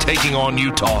pregame taking on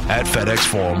Utah at FedEx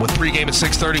Forum with pregame at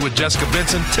 6:30 with Jessica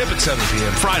Benson, tip at 7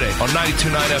 p.m. Friday on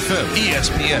 92.9 FM,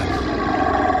 ESPN.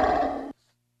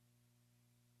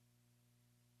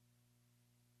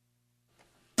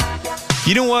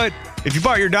 You know what? If you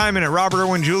bought your diamond at Robert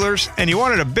Irwin Jewelers and you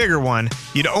wanted a bigger one,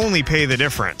 you'd only pay the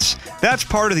difference. That's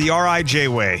part of the RIJ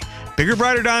way. Bigger,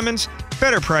 brighter diamonds,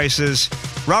 better prices.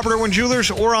 Robert Irwin Jewelers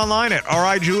or online at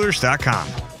rijewelers.com.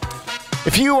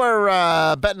 If you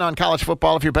are betting on college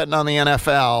football, if you're betting on the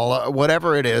NFL,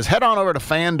 whatever it is, head on over to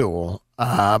FanDuel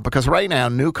because right now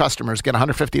new customers get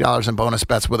 $150 in bonus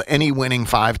bets with any winning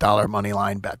 $5 money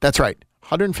line bet. That's right,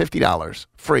 $150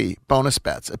 free bonus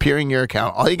bets appearing in your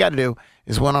account. All you got to do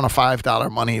is win on a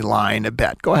 $5 money line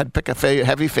bet. Go ahead, pick a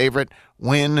heavy favorite,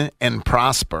 win and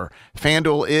prosper.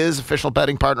 FanDuel is official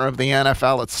betting partner of the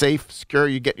NFL. It's safe, secure.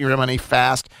 You get your money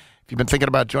fast. If you've been thinking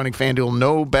about joining FanDuel,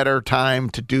 no better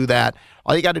time to do that.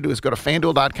 All you got to do is go to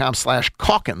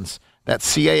FanDuel.com/Calkins.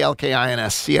 That's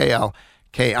CALKINS,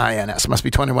 CALKINS. Must be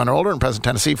 21 or older in present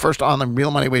Tennessee. First on the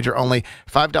real money wager only.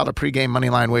 $5 pregame money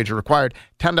line wager required.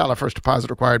 $10 first deposit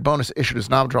required. Bonus issued as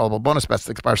non-withdrawable bonus bets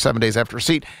that expire 7 days after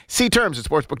receipt. See terms at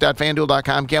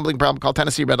sportsbook.fanduel.com. Gambling problem? Call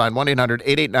Tennessee Redline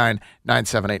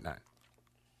 1-800-889-9789.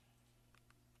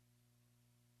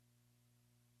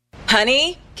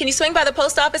 Honey, can you swing by the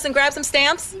post office and grab some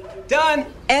stamps? Done.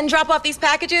 And drop off these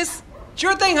packages?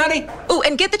 Sure thing, honey. Ooh,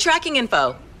 and get the tracking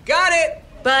info. Got it.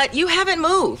 But you haven't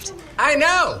moved. I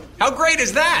know. How great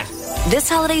is that? This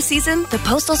holiday season, the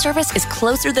Postal Service is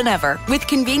closer than ever with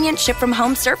convenient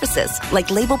ship-from-home services like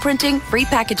label printing, free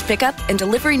package pickup, and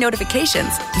delivery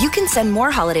notifications. You can send more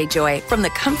holiday joy from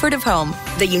the comfort of home.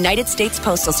 The United States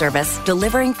Postal Service,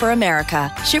 delivering for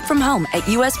America. Ship from home at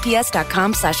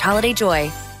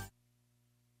USPS.com/holidayjoy.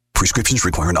 Prescriptions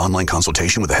require an online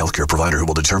consultation with a healthcare provider who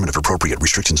will determine if appropriate.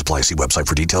 Restrictions apply. See website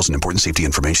for details and important safety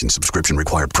information. Subscription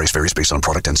required. Price varies based on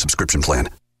product and subscription plan.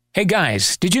 Hey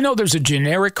guys, did you know there's a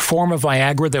generic form of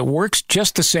Viagra that works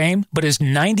just the same, but is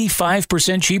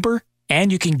 95% cheaper?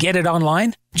 And you can get it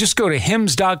online? Just go to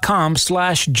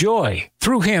hims.com/joy.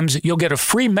 Through Hims, you'll get a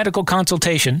free medical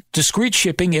consultation, discreet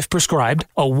shipping if prescribed,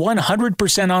 a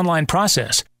 100% online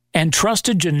process, and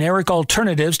trusted generic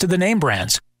alternatives to the name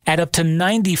brands at up to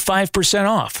 95%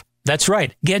 off. That's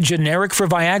right. Get generic for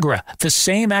Viagra, the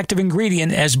same active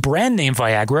ingredient as brand name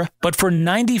Viagra, but for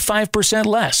 95%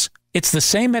 less. It's the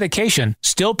same medication,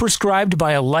 still prescribed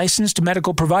by a licensed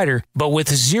medical provider, but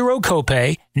with zero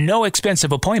copay, no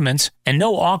expensive appointments, and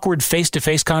no awkward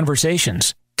face-to-face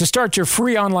conversations. To start your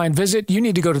free online visit, you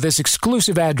need to go to this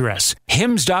exclusive address,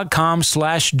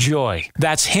 hims.com/joy.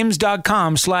 That's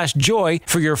hims.com/joy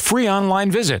for your free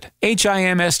online visit.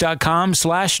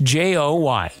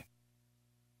 HIMS.com/JOY.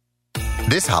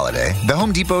 This holiday, the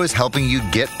Home Depot is helping you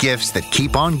get gifts that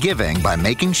keep on giving by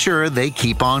making sure they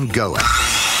keep on going.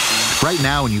 Right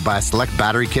now, when you buy a select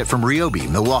battery kit from Ryobi,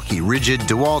 Milwaukee, Rigid,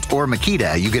 DeWalt, or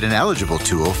Makita, you get an eligible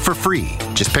tool for free.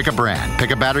 Just pick a brand, pick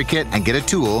a battery kit, and get a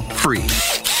tool free.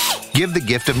 Give the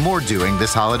gift of more doing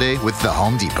this holiday with the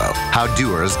Home Depot. How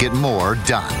doers get more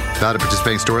done. Valid at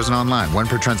participating stores and online. One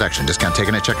per transaction. Discount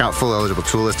taken at checkout. Full eligible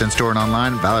tool list in store and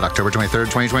online. Valid October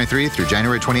 23rd, 2023 through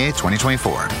January 28th,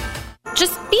 2024.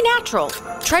 Just be natural.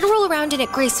 Try to roll around in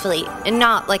it gracefully and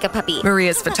not like a puppy.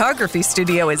 Maria's photography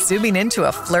studio is zooming into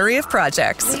a flurry of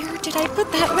projects. Where did I put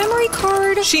that memory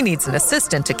card? She needs an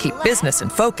assistant to keep business in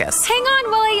focus. Hang on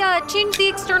while I change the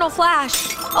external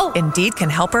flash. Oh. Indeed can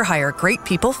help her hire great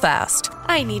people fast.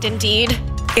 I need Indeed.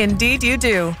 Indeed you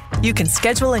do. You can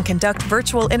schedule and conduct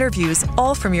virtual interviews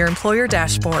all from your employer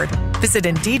dashboard. Visit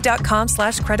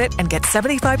Indeed.com/credit and get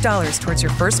 $75 towards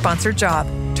your first sponsored job.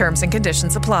 Terms and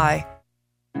conditions apply.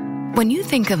 When you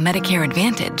think of Medicare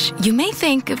Advantage, you may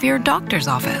think of your doctor's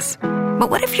office. But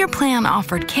what if your plan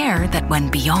offered care that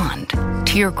went beyond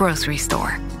to your grocery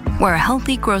store, where a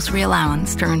healthy grocery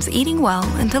allowance turns eating well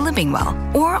into living well,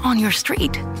 or on your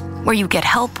street, where you get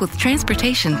help with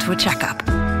transportation to a checkup?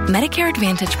 Medicare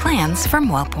Advantage plans from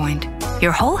WellPoint.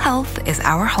 Your whole health is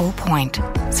our whole point.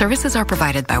 Services are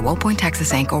provided by WellPoint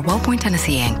Texas Inc. or WellPoint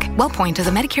Tennessee Inc. WellPoint is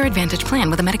a Medicare Advantage plan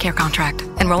with a Medicare contract.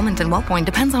 Enrollment in WellPoint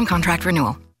depends on contract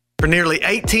renewal. For nearly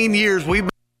 18 years, we've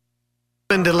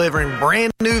been delivering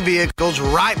brand new vehicles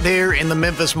right there in the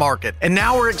Memphis market. And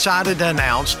now we're excited to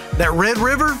announce that Red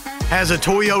River has a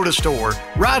Toyota store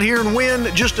right here in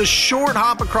Wynn, just a short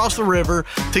hop across the river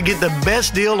to get the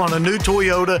best deal on a new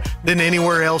Toyota than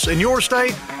anywhere else in your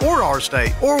state or our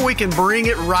state. Or we can bring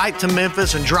it right to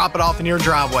Memphis and drop it off in your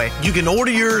driveway. You can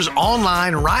order yours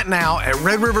online right now at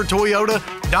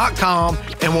redrivertoyota.com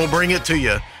and we'll bring it to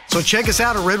you. So check us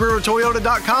out at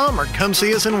redrivertoyota.com or come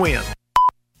see us in Wynn.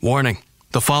 Warning.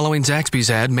 The following Zaxby's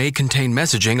ad may contain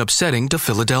messaging upsetting to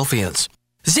Philadelphians.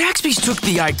 Zaxby's took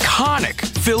the iconic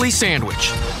Philly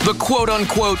sandwich, the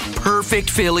quote-unquote perfect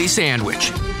Philly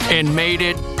sandwich, and made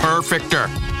it perfecter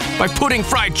by putting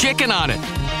fried chicken on it.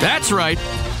 That's right,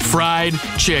 fried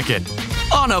chicken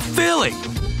on a Philly.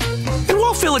 And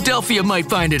while Philadelphia might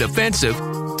find it offensive,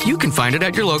 you can find it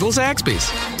at your local Zaxby's.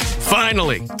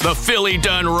 Finally, the Philly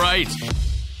done right.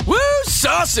 Woo,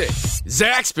 saucy!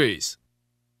 Zaxby's.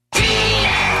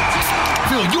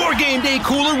 Fill your game day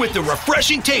cooler with the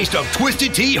refreshing taste of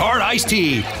Twisted Tea Hard Iced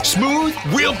Tea. Smooth,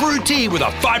 real brewed tea with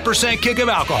a 5% kick of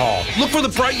alcohol. Look for the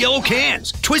bright yellow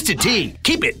cans. Twisted Tea.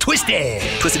 Keep it twisted.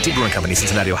 Twisted Tea Brewing Company,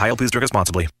 Cincinnati, Ohio. Please drink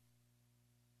responsibly.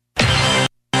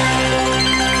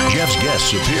 Jeff's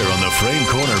guests appear on the Frame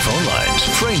Corner phone lines.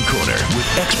 Frame Corner with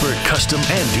expert custom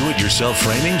and do-it-yourself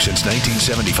framing since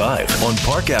 1975 on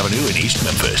Park Avenue in East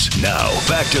Memphis. Now,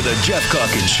 back to the Jeff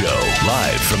Calkins Show,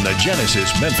 live from the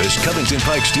Genesis Memphis Covington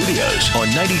Pike Studios on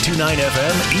 92.9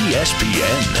 FM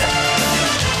ESPN.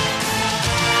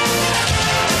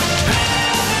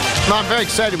 No, I'm very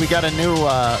excited. We got a new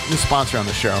sponsor on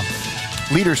the show.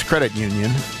 Leaders Credit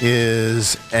Union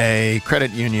is a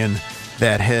credit union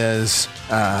that has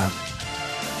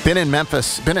been in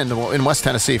Memphis, been in West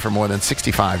Tennessee for more than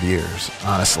 65 years,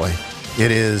 honestly.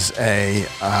 It is a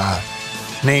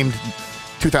named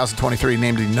 2023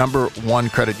 named the number 1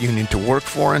 credit union to work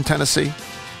for in Tennessee,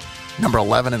 number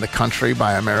 11 in the country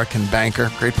by American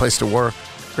Banker. Great place to work,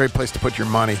 great place to put your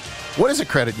money. What is a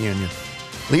credit union?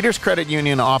 Leaders Credit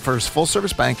Union offers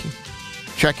full-service banking,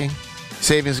 checking,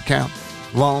 savings account,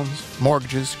 loans,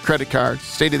 mortgages, credit cards,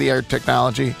 state-of-the-art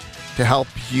technology to help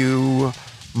you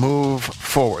move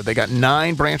forward. They got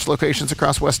 9 branch locations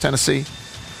across West Tennessee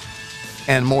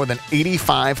and more than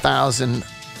 85,000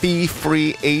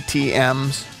 fee-free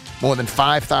ATMs, more than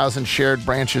 5,000 shared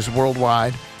branches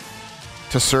worldwide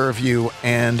to serve you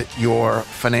and your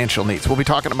financial needs. We'll be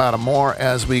talking about it more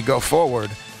as we go forward.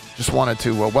 Just wanted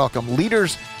to welcome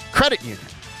Leaders Credit Union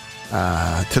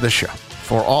to the show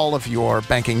for all of your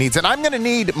banking needs. And I'm going to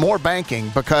need more banking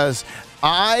because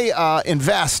I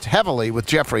invest heavily with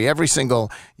Jeffrey every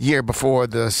single year before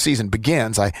the season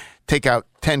begins. I take out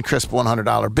 10 crisp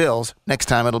 $100 bills. Next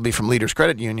time it'll be from Leaders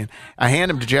Credit Union. I hand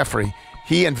them to Jeffrey.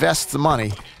 He invests the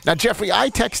money. Now, Jeffrey,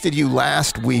 I texted you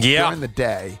last week during the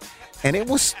day, and it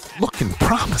was looking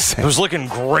promising. It was looking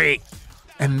great.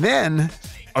 And then,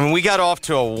 I mean, we got off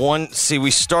to a one. See, we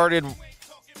started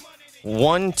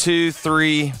 1, 2,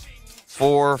 3,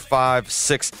 4, 5,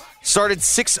 6. Started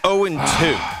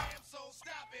 6-0-2.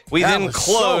 We then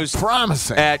closed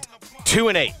promising at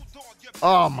 2-8.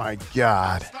 Oh my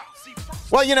God!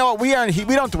 Well, you know what? We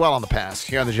don't dwell on the past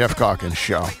here on the Jeff Calkins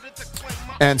Show,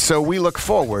 and so we look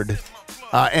forward.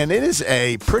 And it is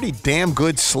a pretty damn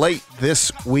good slate this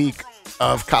week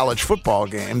of college football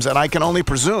games, and I can only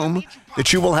presume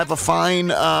that you will have a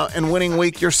fine and winning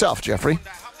week yourself, Jeffrey.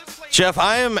 Jeff,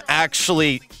 I am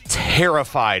actually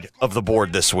terrified of the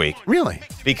board this week. Really?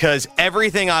 Because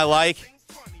everything I like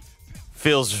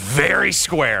feels very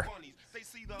square.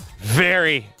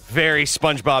 Very, very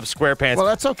SpongeBob SquarePants. Well,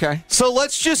 that's okay. So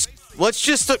let's just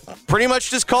pretty much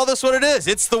just call this what it is.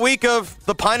 It's the week of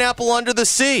the pineapple under the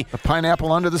sea. The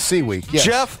pineapple under the sea week, yes.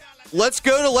 Jeff, let's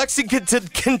go to Lexington,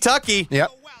 Kentucky. Yep.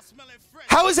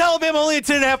 How is Alabama only a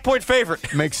 10.5-point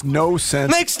favorite? Makes no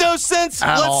sense. Makes no sense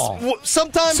at all.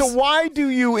 Sometimes. So why do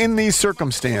you, in these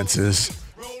circumstances,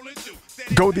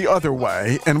 go the other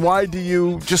way? And why do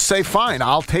you just say, fine,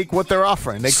 I'll take what they're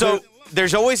offering?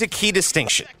 There's always a key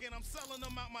distinction.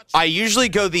 I usually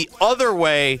go the other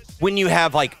way when you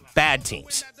have, like, bad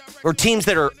teams or teams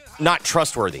that are not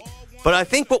trustworthy. But I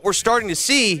think what we're starting to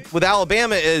see with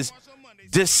Alabama is,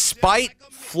 despite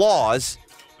flaws,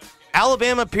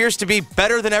 Alabama appears to be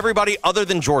better than everybody other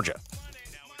than Georgia.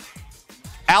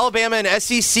 Alabama in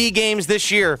SEC games this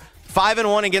year,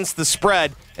 5-1 against the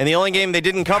spread, and the only game they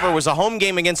didn't cover was a home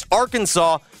game against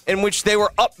Arkansas, in which they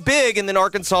were up big, and then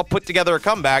Arkansas put together a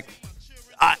comeback.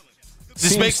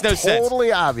 This makes no sense.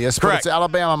 Totally obvious, but it's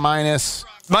Alabama minus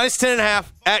 10.5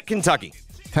 at Kentucky.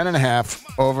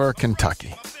 10.5 over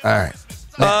Kentucky. All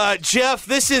right. Jeff,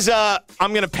 this is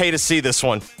I'm going to pay to see this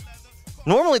one.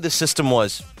 Normally the system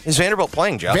is Vanderbilt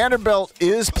playing, Jeff? Vanderbilt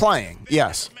is playing,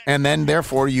 yes. And then,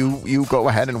 therefore, you go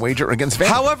ahead and wager against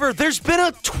Vanderbilt. However, there's been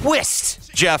a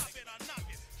twist, Jeff.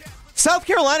 South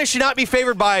Carolina should not be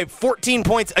favored by 14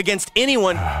 points against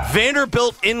anyone,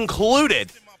 Vanderbilt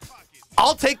included.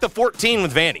 I'll take the 14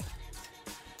 with Vandy.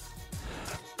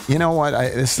 You know what?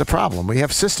 This is the problem. We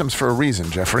have systems for a reason,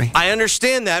 Jeffrey. I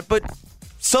understand that, but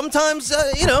sometimes,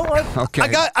 okay.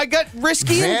 I got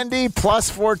risky. Vandy plus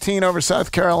 14 over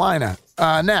South Carolina.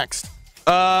 Next.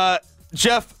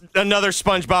 Jeff, another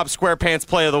SpongeBob SquarePants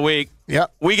play of the week.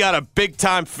 Yep. We got a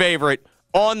big-time favorite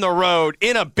on the road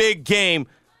in a big game,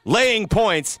 laying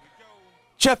points.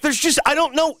 Jeff, I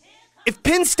don't know. If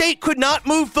Penn State could not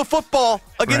move the football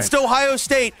against Ohio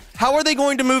State, how are they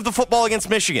going to move the football against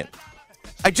Michigan?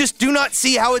 I just do not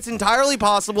see how it's entirely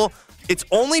possible. It's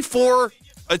only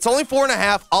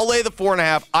 4.5. I'll lay the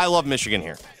 4.5. I love Michigan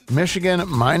here. Michigan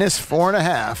minus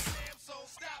 4.5.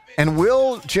 And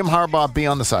will Jim Harbaugh be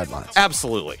on the sidelines?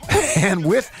 Absolutely. And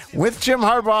with Jim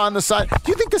Harbaugh on the side,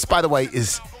 do you think this, by the way,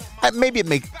 is do you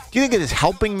think it is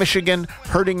helping Michigan,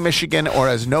 hurting Michigan, or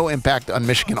has no impact on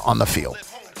Michigan on the field?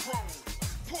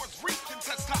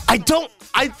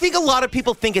 I think a lot of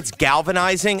people think it's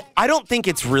galvanizing. I don't think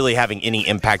it's really having any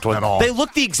impact on them. They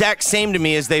look the exact same to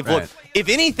me as they've looked. If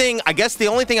anything, I guess the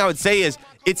only thing I would say is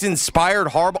it's inspired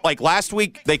Harbaugh. Like last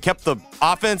week, they kept the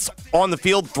offense on the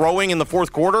field throwing in the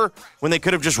fourth quarter when they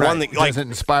could have just run the. It doesn't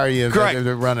inspire you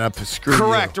to run up the score.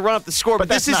 Correct, to run up the score. But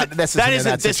this isn't this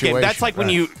game. That's like when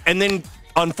you. And then,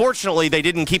 unfortunately, they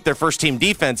didn't keep their first team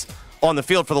defense on the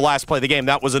field for the last play of the game.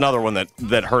 That was another one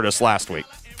that hurt us last week.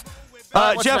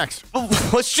 What's Jeff, next?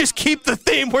 Let's just keep the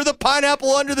theme. We're the pineapple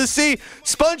under the sea.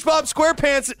 SpongeBob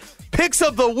SquarePants picks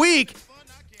of the week.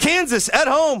 Kansas at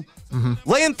home,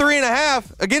 laying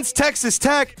 3.5 against Texas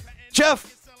Tech.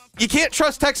 Jeff, you can't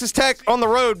trust Texas Tech on the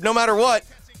road no matter what.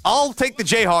 I'll take the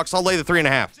Jayhawks. I'll lay the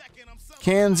 3.5.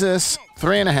 Kansas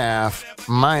 3.5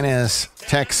 minus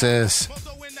Texas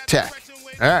Tech.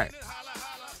 All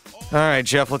right,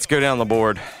 Jeff, let's go down the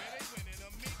board.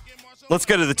 Let's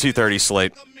go to the 2:30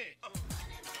 slate.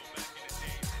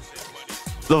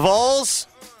 The Vols,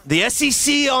 the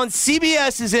SEC on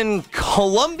CBS is in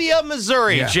Columbia,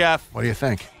 Missouri, Jeff. What do you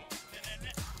think?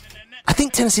 I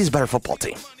think Tennessee's a better football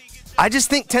team. I just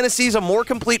think Tennessee's a more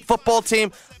complete football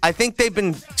team. I think they've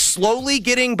been slowly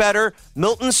getting better.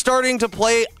 Milton's starting to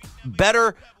play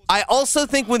better. I also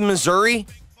think with Missouri,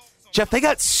 Jeff, they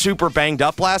got super banged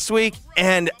up last week,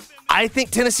 and I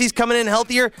think Tennessee's coming in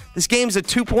healthier. This game's a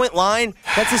 2-point line.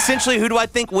 That's essentially who do I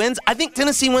think wins. I think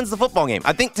Tennessee wins the football game.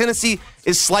 I think Tennessee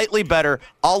is slightly better.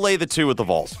 I'll lay the 2 with the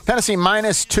Vols. Tennessee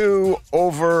minus 2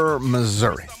 over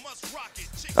Missouri.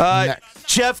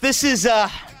 Jeff, this is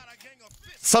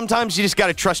sometimes you just got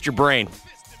to trust your brain.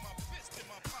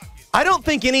 I don't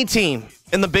think any team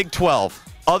in the Big 12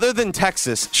 other than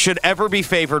Texas should ever be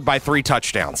favored by 3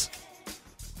 touchdowns.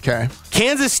 Okay.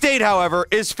 Kansas State, however,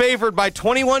 is favored by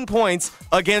 21 points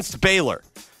against Baylor.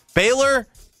 Baylor,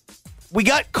 we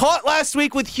got caught last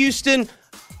week with Houston.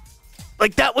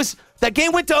 That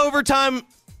game went to overtime.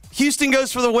 Houston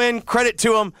goes for the win. Credit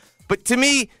to them. But to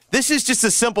me, this is just a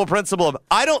simple principle of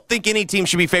I don't think any team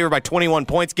should be favored by 21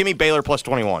 points. Give me Baylor plus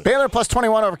 21. Baylor plus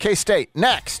 21 over K-State.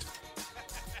 Next.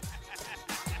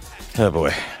 Oh,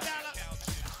 boy.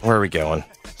 Where are we going?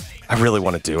 I really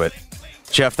want to do it.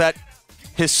 Jeff, that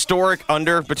historic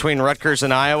under between Rutgers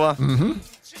and Iowa,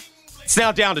 it's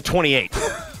now down to 28.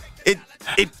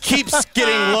 It keeps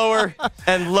getting lower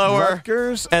and lower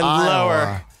Rutgers, and Iowa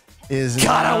lower. Is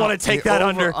God, I want to take that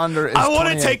under. I want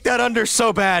to take that under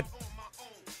so bad.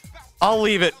 I'll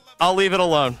leave it. I'll leave it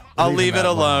alone. I'll leave it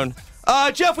alone.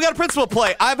 Jeff, we got a principal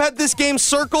play. I've had this game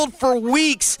circled for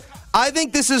weeks. I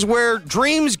think this is where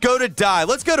dreams go to die.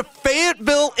 Let's go to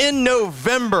Fayetteville in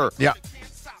November. Yeah.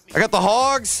 I got the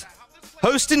Hogs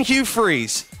hosting Hugh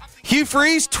Freeze. Hugh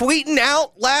Freeze tweeting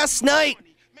out last night,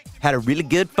 had a really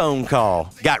good phone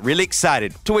call, got really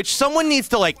excited, to which someone needs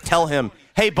to, tell him,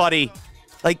 hey, buddy,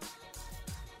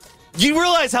 you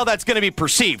realize how that's going to be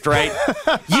perceived, right?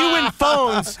 You and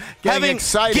phones getting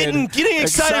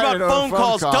excited about phone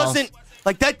calls doesn't,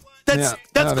 that's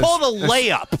called a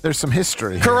layup. There's some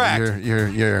history. Correct. Yeah,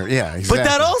 exactly. But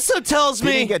that also tells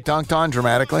me... Did he get dunked on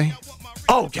dramatically?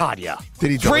 Oh, God, yeah.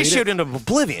 Did he delete ratioed it? into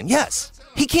oblivion, yes.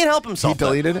 He can't help himself. He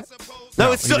deleted it? No,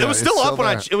 it was still up when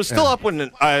I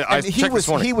checked this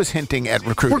morning. He was hinting at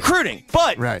recruiting.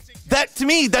 But that to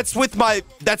me, that's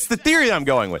the theory that I'm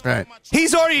going with. Right.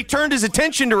 He's already turned his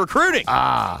attention to recruiting.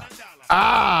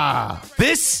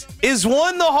 This is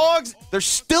one the Hogs. There's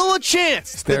still a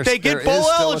chance that they get bowl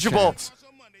eligible.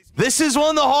 This is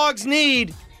one the Hogs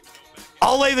need.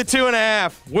 I'll lay the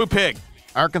 2.5. Woo pig.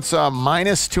 Arkansas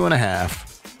minus 2.5.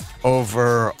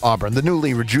 Over Auburn, the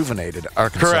newly rejuvenated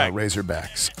Arkansas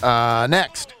Razorbacks.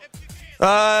 Next.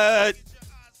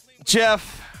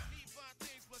 Jeff,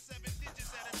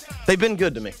 they've been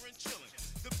good to me.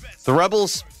 The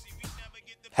Rebels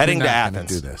heading to Athens.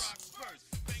 Do this.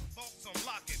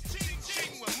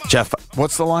 Jeff,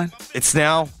 what's the line? It's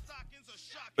now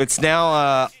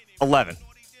 11.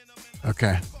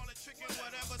 Okay.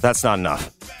 That's not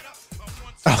enough.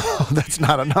 Oh, that's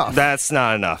not enough. That's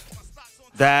not enough.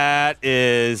 That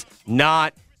is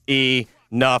not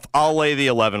enough. I'll lay the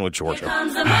 11 with Georgia.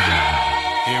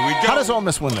 Here we go. How does Ole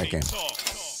Miss win that game?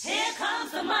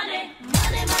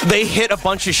 They hit a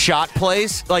bunch of shot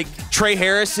plays. Like Trey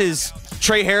Harris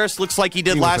looks like he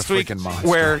did last week,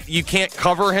 where you can't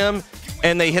cover him,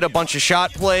 and they hit a bunch of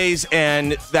shot plays,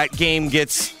 and that game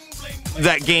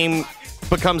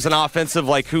becomes an offensive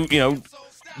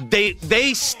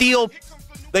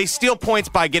they steal points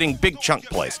by getting big chunk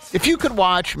plays. If you could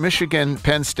watch Michigan,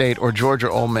 Penn State, or Georgia,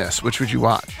 Ole Miss, which would you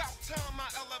watch?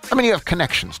 I mean, you have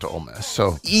connections to Ole Miss,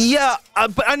 so yeah.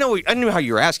 But I knew how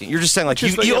you were asking. You're just saying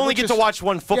you only get to watch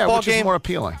one football which game. Is more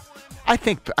appealing. I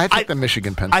think the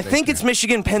Michigan, Penn State. I think it's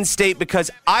Michigan, Penn State because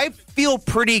I feel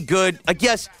pretty good. I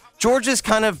guess Georgia's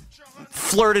kind of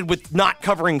flirted with not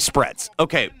covering spreads.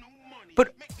 Okay,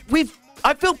 but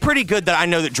I feel pretty good that I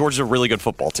know that Georgia's a really good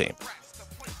football team.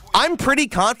 I'm pretty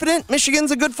confident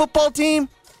Michigan's a good football team,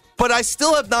 but I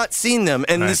still have not seen them.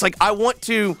 And it's I want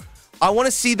to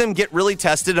see them get really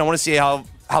tested. I want to see how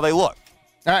they look.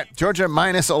 All right, Georgia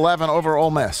minus 11 over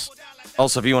Ole Miss.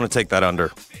 Also, if you want to take that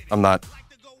under, I'm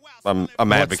advocating.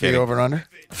 What's the over-under?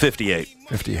 58.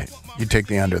 58. You'd take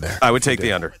the under there. I would take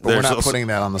the under. But we're not putting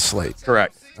that on the slate.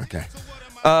 Correct. Okay.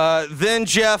 Then,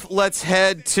 Jeff, let's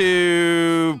head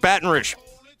to Baton Rouge.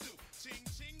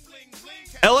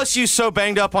 LSU's so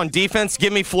banged up on defense.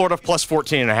 Give me Florida plus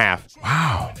 14.5.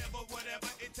 Wow.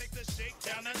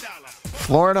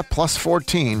 Florida plus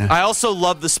 14. I also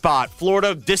love the spot.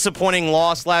 Florida, disappointing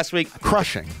loss last week.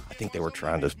 Crushing. I think they were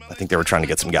trying to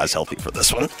get some guys healthy for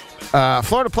this one.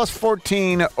 Florida plus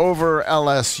 14 over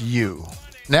LSU.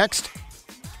 Next.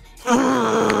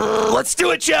 Let's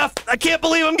do it, Jeff. I can't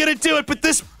believe I'm going to do it, but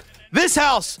this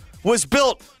house was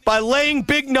built by laying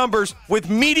big numbers with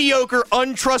mediocre,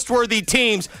 untrustworthy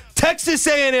teams. Texas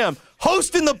A&M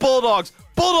hosting the Bulldogs.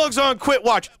 Bulldogs are on quit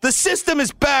watch. The system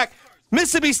is back.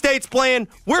 Mississippi State's playing.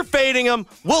 We're fading them.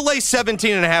 We'll lay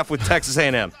 17.5 with Texas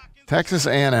A&M. Texas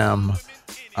A&M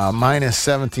minus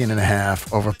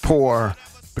 17.5 over poor,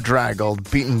 bedraggled,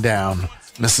 beaten down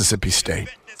Mississippi State.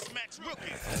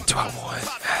 Do I want?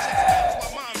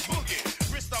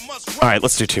 All right,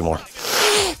 let's do two more.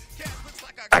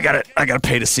 I gotta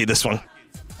pay to see this one.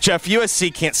 Jeff,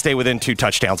 USC can't stay within 2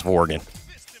 touchdowns of Oregon.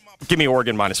 Give me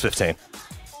Oregon minus 15.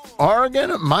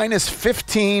 Oregon minus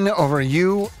 15 over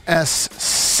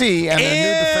USC and their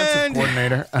new defensive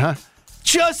coordinator.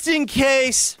 Just in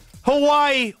case,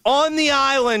 Hawaii on the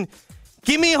island.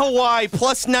 Give me Hawaii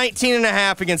plus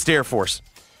 19.5 against Air Force.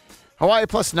 Hawaii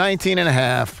plus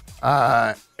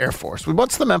 19.5 Air Force.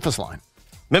 What's the Memphis line?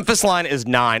 Memphis line is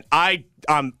 9. I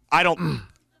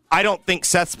don't think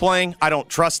Seth's playing. I don't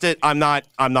trust it. I'm not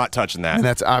touching that. And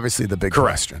that's obviously the big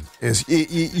question. Is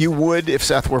you would, if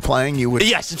Seth were playing, you would.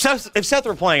 Yes, if Seth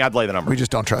were playing, I'd lay the number. We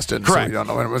just don't trust it. Correct. So we don't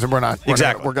know.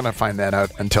 We're going to find that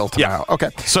out until tomorrow. Yeah. Okay.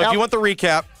 So if you want the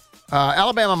recap.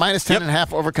 Alabama minus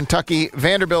 10.5 over Kentucky.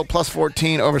 Vanderbilt plus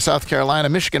 14 over South Carolina.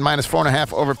 Michigan minus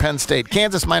 4.5 over Penn State.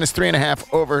 Kansas minus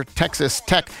 3.5 over Texas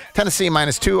Tech. Tennessee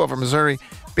minus 2 over Missouri.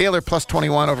 Baylor plus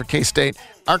 21 over K-State.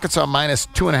 Arkansas minus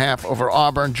 2.5 over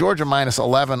Auburn. Georgia minus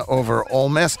 11 over Ole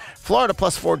Miss. Florida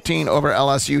plus 14 over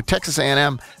LSU. Texas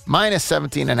A&M minus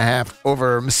 17.5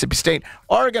 over Mississippi State.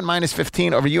 Oregon minus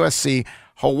 15 over USC.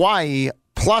 Hawaii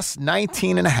plus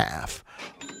 19.5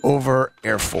 over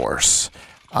Air Force.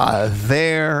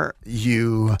 There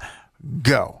you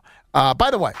go.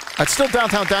 By the way, it's still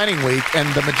Downtown Dining Week,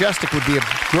 and the Majestic would be a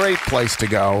great place to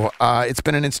go. It's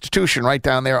been an institution right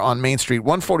down there on Main Street,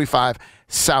 145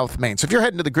 South Main. So if you're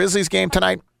heading to the Grizzlies game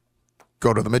tonight,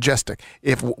 go to the Majestic.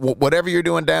 If whatever you're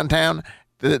doing downtown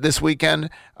this weekend,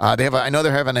 I know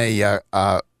they're having a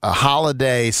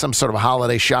holiday, some sort of a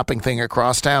holiday shopping thing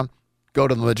across town. Go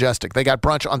to the Majestic. They got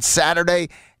brunch on Saturday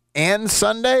and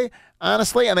Sunday,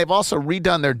 honestly, and they've also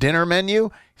redone their dinner menu.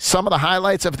 Some of the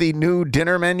highlights of the new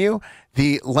dinner menu: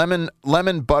 the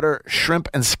lemon butter shrimp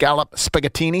and scallop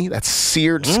spaghettini. That's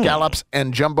seared scallops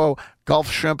and jumbo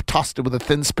Gulf shrimp tossed with a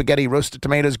thin spaghetti, roasted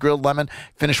tomatoes, grilled lemon,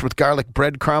 finished with garlic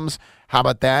breadcrumbs. How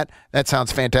about that? That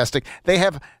sounds fantastic. They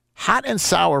have hot and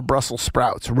sour Brussels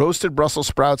sprouts, roasted Brussels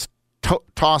sprouts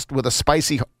tossed with a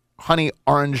spicy honey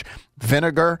orange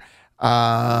vinegar.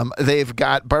 They've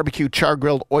got barbecue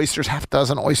char-grilled oysters, half a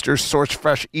dozen oysters sourced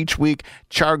fresh each week,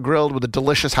 char-grilled with a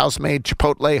delicious house-made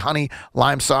chipotle honey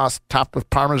lime sauce topped with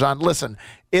Parmesan. Listen,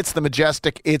 it's the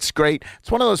Majestic. It's great.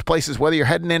 It's one of those places, whether you're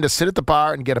heading in to sit at the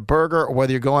bar and get a burger or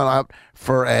whether you're going out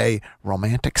for a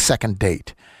romantic second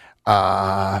date,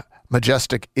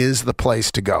 Majestic is the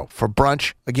place to go. For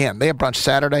brunch, again, they have brunch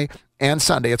Saturday and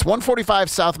Sunday. It's 145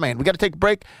 South Main. We got to take a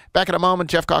break. Back in a moment.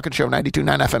 Jeff Calkins Show,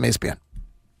 92.9 FM ESPN.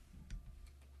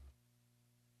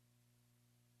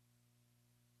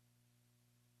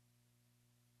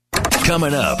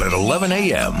 Coming up at 11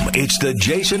 a.m., it's the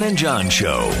Jason and John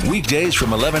Show. Weekdays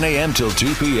from 11 a.m. till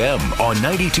 2 p.m. on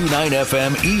 92.9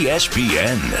 FM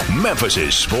ESPN,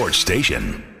 Memphis' sports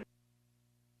station.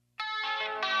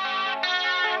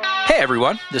 Hey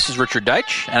everyone, this is Richard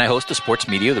Deitch, and I host the sports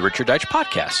media of the Richard Deitch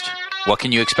Podcast. What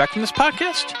can you expect from this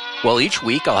podcast? Well, each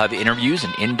week I'll have interviews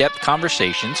and in-depth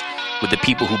conversations with the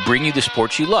people who bring you the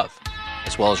sports you love,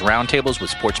 as well as roundtables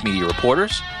with sports media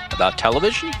reporters about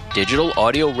television, digital,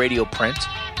 audio, radio, print,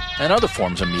 and other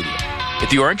forms of media.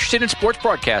 If you are interested in sports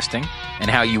broadcasting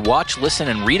and how you watch, listen,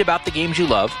 and read about the games you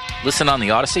love, listen on the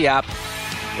Odyssey app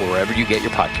or wherever you get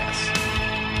your podcasts.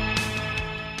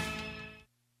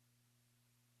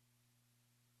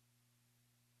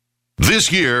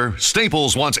 This year,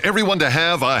 Staples wants everyone to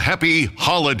have a happy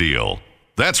Holla Deal.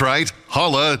 That's right,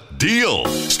 Holla Deal.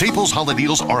 Staples Holla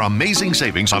Deals are amazing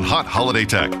savings on hot holiday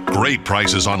tech. Great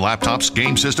prices on laptops,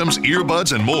 game systems,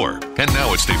 earbuds, and more. And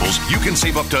now at Staples, you can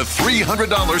save up to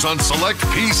 $300 on select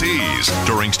PCs.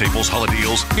 During Staples Holla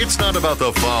Deals, it's not about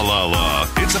the fa-la-la.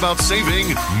 It's about saving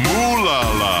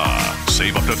moo-la-la.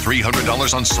 Save up to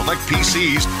 $300 on select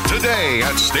PCs today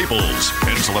at Staples.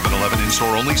 Ends 11/11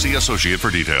 in-store only. See associate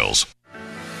for details.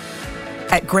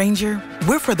 At Grainger,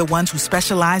 we're for the ones who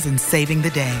specialize in saving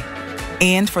the day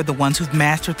and for the ones who've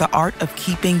mastered the art of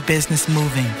keeping business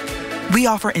moving. We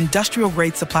offer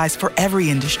industrial-grade supplies for every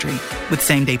industry with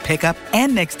same-day pickup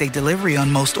and next-day delivery on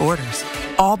most orders,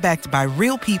 all backed by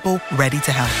real people ready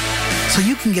to help. So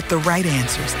you can get the right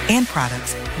answers and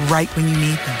products right when you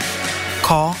need them.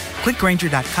 Call,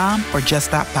 clickgrainger.com, or just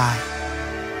stop by.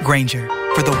 Grainger,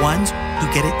 for the ones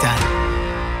who get it done.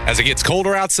 As it gets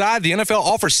colder outside, the NFL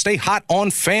offers Stay Hot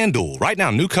on FanDuel. Right now,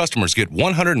 new customers get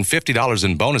 $150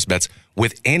 in bonus bets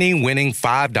with any winning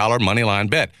 $5 moneyline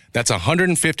bet. That's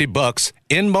 $150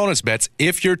 in bonus bets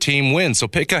if your team wins. So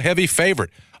pick a heavy favorite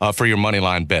for your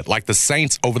moneyline bet, like the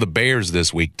Saints over the Bears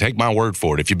this week. Take my word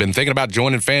for it. If you've been thinking about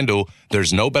joining FanDuel,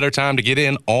 there's no better time to get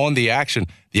in on the action.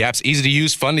 The app's easy to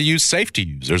use, fun to use, safe to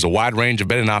use. There's a wide range of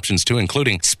betting options, too,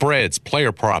 including spreads,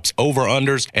 player props,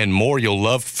 over-unders, and more. You'll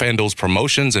love FanDuel's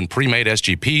promotions and pre-made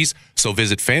SGPs. So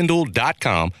visit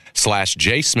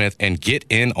FanDuel.com/JSmith and get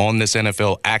in on this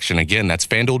NFL action. Again, that's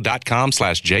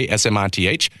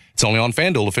FanDuel.com/JSMITH. It's only on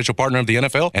FanDuel, official partner of the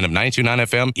NFL and of 92.9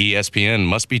 FM ESPN.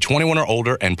 Must be 21 or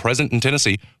older and present in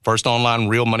Tennessee. First online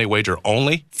real money wager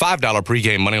only. $5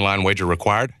 pregame moneyline wager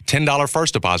required. $10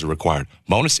 first deposit required.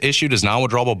 Bonus issued as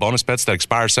non-withdrawable bonus bets that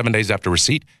expire 7 days after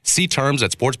receipt. See terms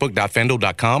at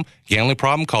sportsbook.fanduel.com. Gambling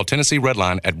problem? Call Tennessee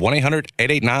Redline at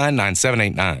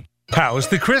 1-800-889-9789. How's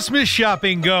the Christmas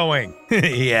shopping going?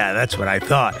 Yeah, that's what I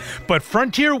thought. But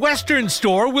Frontier Western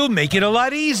Store will make it a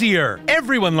lot easier.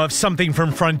 Everyone loves something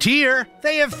from Frontier.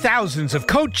 They have thousands of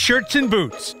coats, shirts, and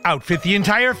boots. Outfit the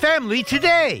entire family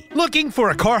today. Looking for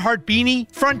a Carhartt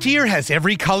beanie? Frontier has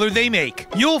every color they make.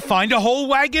 You'll find a whole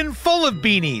wagon full of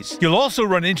beanies. You'll also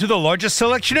run into the largest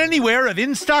selection anywhere of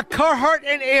in-stock Carhartt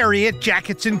and Ariat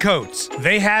jackets and coats.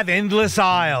 They have endless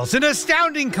aisles, an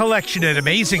astounding collection at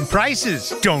amazing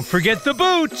prices. Don't forget forget the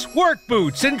boots, work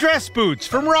boots, and dress boots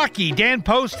from Rocky, Dan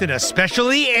Post, and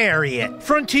especially Ariat.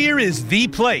 Frontier is the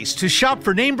place to shop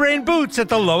for name brand boots at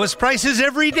the lowest prices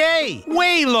every day.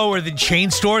 Way lower than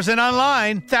chain stores and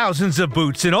online. Thousands of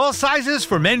boots in all sizes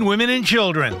for men, women, and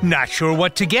children. Not sure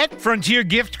what to get? Frontier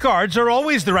gift cards are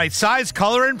always the right size,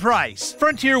 color, and price.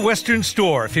 Frontier Western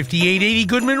Store, 5880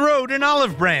 Goodman Road in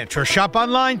Olive Branch, or shop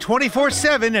online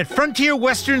 24/7 at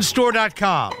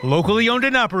frontierwesternstore.com. Locally owned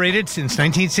and operated since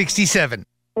 1967.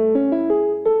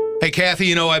 Hey,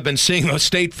 Kathy, I've been seeing those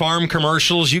State Farm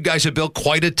commercials. You guys have built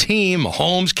quite a team.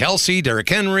 Mahomes, Kelsey, Derrick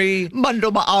Henry.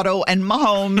 Bundle my auto and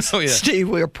Mahomes. Oh, yeah. Steve,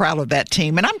 we're proud of that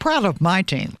team, and I'm proud of my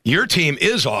team. Your team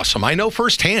is awesome. I know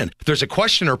firsthand. If there's a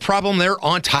question or problem, they're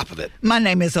on top of it. My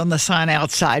name is on the sign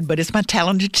outside, but it's my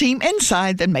talented team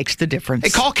inside that makes the difference.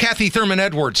 Hey, call Kathy Thurman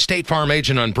Edwards, State Farm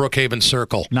agent on Brookhaven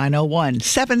Circle.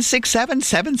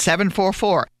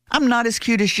 901-767-7744. I'm not as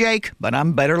cute as Jake, but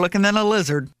I'm better looking than a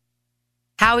lizard.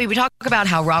 Howie, we talk about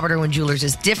how Robert Irwin Jewelers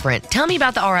is different. Tell me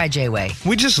about the RIJ way.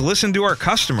 We just listen to our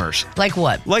customers. Like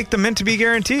what? Like the meant-to-be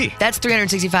guarantee. That's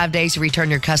 365 days to return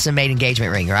your custom-made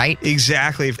engagement ring, right?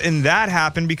 Exactly. And that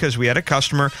happened because we had a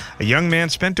customer, a young man,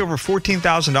 spent over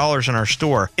 $14,000 in our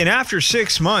store. And after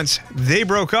 6 months, they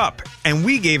broke up, and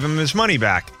we gave him his money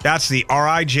back. That's the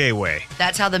RIJ way.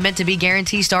 That's how the meant-to-be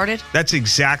guarantee started? That's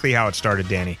exactly how it started,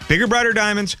 Danny. Bigger, brighter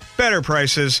diamonds, better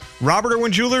prices. Robert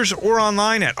Irwin Jewelers or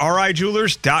online at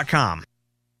RIJewelers.com.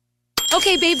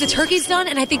 Okay, babe, the turkey's done,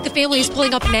 and I think the family is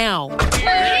pulling up now.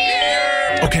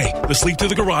 Okay, let's leave to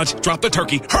the garage, drop the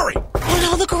turkey, hurry! Oh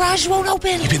no, the garage won't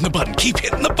open. Keep hitting the button, keep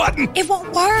hitting the button! It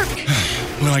won't work.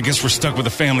 Well, I guess we're stuck with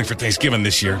the family for Thanksgiving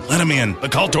this year. Let them in,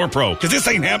 but call Door Pro, because this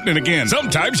ain't happening again.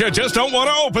 Sometimes you just don't want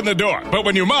to open the door, but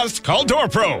when you must, call Door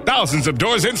Pro. Thousands of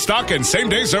doors in stock and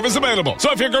same-day service available.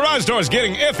 So if your garage door is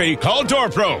getting iffy, call Door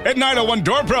Pro at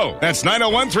 901-DOOR-PRO. That's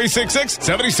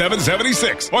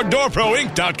 901-366-7776 or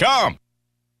doorproinc.com.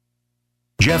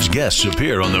 Jeff's guests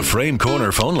appear on the Frame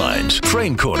Corner phone lines.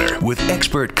 Frame Corner, with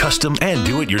expert custom and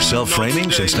do-it-yourself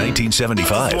framing since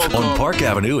 1975 on Park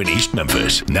Avenue in East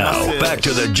Memphis. Now, back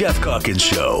to the Jeff Calkins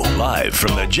Show, live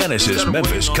from the Genesis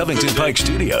Memphis Covington Pike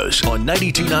Studios on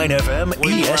 92.9 FM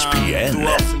ESPN.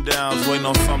 Ups and downs, waiting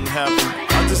on something to happen.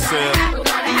 I just said, we're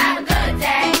gonna have a good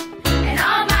day, and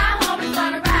all my homies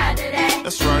gonna ride today.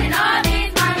 That's right. And all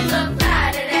these mommies look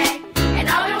fly today, and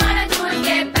all we wanna do is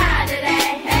get by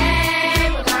today.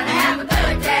 Hey, we're gonna have a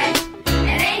good day,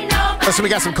 and ain't no. Listen, we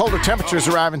got some colder temperatures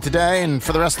arriving today, and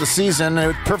for the rest of the season,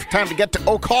 it's perfect time to get to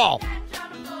Oak Hall.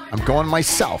 I'm going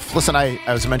myself. Listen, I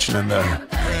was mentioning the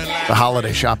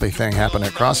holiday shopping thing happened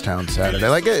at Crosstown Saturday.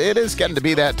 Like, it is getting to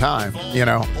be that time.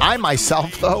 I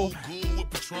myself, though,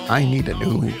 I need some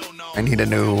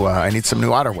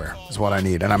new outerwear is what I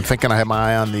need. And I'm thinking I have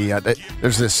my eye on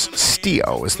there's this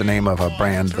Stio is the name of a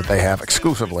brand that they have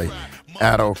exclusively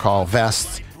at Oak Hall.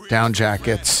 Vests, down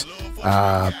jackets,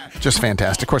 just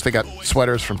fantastic. Of course, they got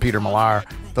sweaters from Peter Millar.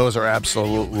 Those are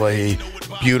absolutely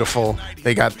beautiful.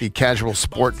 They got the casual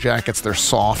sport jackets. They're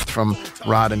soft from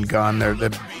Rod and Gun. They're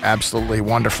absolutely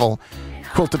wonderful.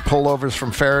 Quilted pullovers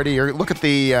from Faraday. Or look at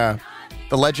the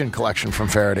Legend collection from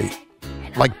Faraday.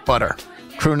 Like butter.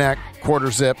 Crew neck,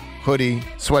 quarter zip, hoodie,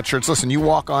 sweatshirts. Listen, you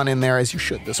walk on in there as you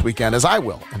should this weekend, as I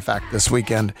will. In fact, this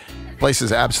weekend, place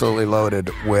is absolutely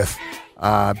loaded with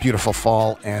beautiful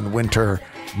fall and winter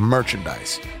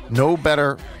merchandise.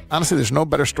 Honestly, there's no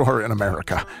better store in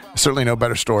America. Certainly no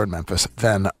better store in Memphis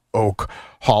than Oak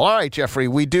Hall. All right, Jeffrey,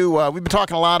 we've been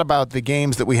talking a lot about the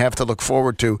games that we have to look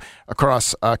forward to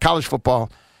across college football,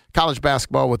 college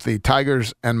basketball with the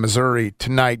Tigers and Missouri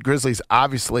tonight. Grizzlies,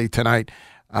 obviously, tonight.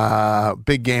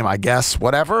 Big game, I guess,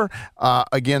 whatever,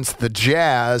 against the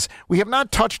Jazz. We have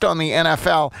not touched on the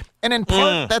NFL, and in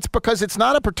part, that's because it's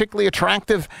not a particularly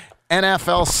attractive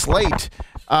NFL slate.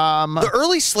 The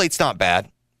early slate's not bad.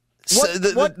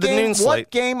 What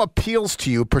game appeals to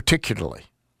you particularly?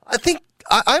 I think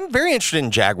I'm very interested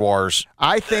in Jaguars.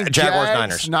 I think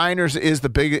Jaguars Niners is the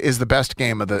best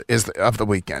game of the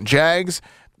weekend. Jags,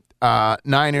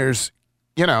 Niners.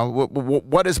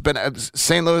 What has been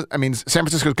St. Louis? I mean, San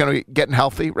Francisco's going to be getting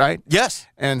healthy, right? Yes,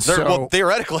 and so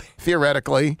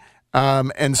theoretically,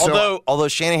 and so although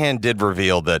Shanahan did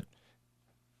reveal that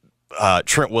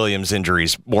Trent Williams' injury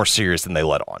is more serious than they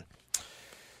let on.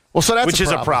 Well, so that's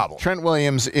a problem. Trent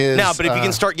Williams is now, but if you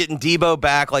can start getting Debo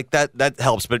back, like that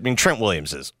helps. But I mean, Trent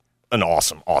Williams is an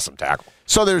awesome tackle.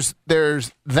 So there's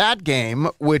that game,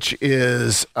 which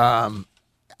is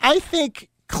I think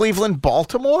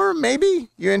Cleveland-Baltimore. Maybe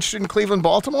you interested in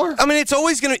Cleveland-Baltimore? I mean, it's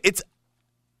always it's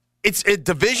a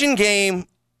division game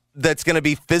that's gonna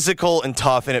be physical and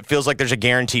tough, and it feels like there's a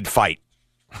guaranteed fight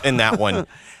in that one.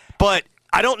 But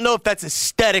I don't know if that's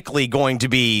aesthetically going to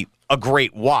be a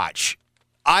great watch.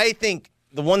 I think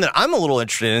the one that I'm a little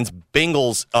interested in is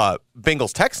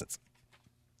Bengals-Texans.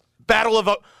 Battle of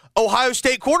Ohio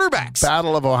State quarterbacks.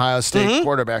 Battle of Ohio State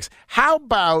quarterbacks. How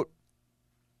about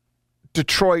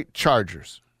Detroit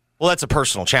Chargers? Well, that's a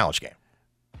personal challenge game.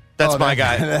 That's my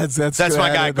guy. That's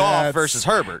my guy. Goff versus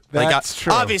Herbert. That's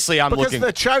true. Obviously, I'm because looking.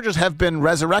 The Chargers have been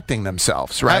resurrecting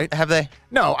themselves, right? Have they?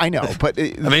 No, I know, but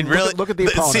really, look at the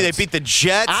opponents. See, they beat the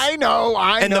Jets. I know,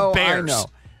 and the Bears. I know.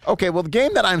 Okay, well, the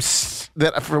game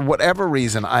that for whatever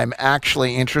reason I'm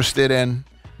actually interested in.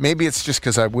 Maybe it's just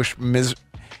because I wish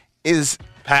is.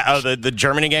 The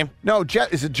Germany game? No,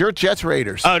 is it Jets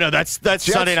Raiders? Oh no, that's Jets,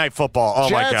 Sunday Night Football. Oh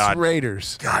Jets, my God,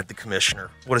 Raiders. God, the commissioner.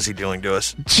 What is he doing to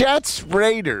us? Jets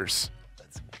Raiders.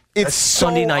 It's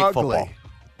Sunday Night ugly. Football.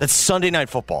 That's Sunday Night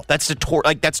Football. That's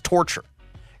that's torture.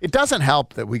 It doesn't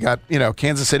help that we got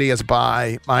Kansas City as a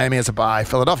bye, Miami as a bye,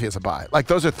 Philadelphia as a bye. Like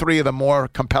those are three of the more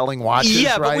compelling watches.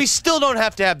 Yeah, right? But we still don't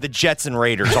have to have the Jets and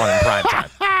Raiders on in prime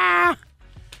time.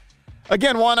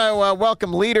 Again, want to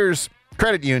welcome Leaders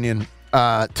Credit Union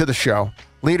to the show.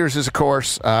 Leaders is, of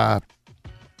course,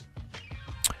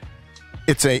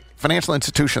 it's a financial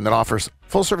institution that offers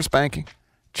full-service banking,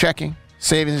 checking,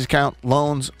 savings account,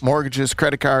 loans, mortgages,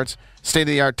 credit cards,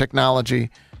 state-of-the-art technology.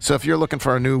 So if you're looking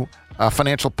for a new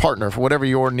financial partner for whatever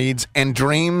your needs and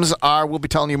dreams are, we'll be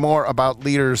telling you more about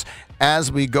Leaders as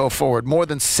we go forward. More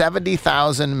than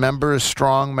 70,000 members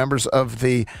strong, members of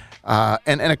the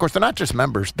and of course, they're not just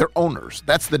members, they're owners.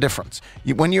 That's the difference.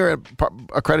 When you're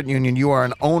a credit union, you are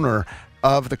an owner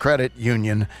of the credit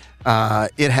union.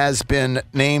 It has been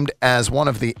named as one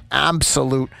of the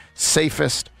absolute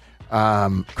safest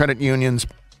credit unions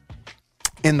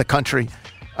in the country.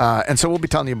 And so we'll be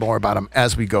telling you more about them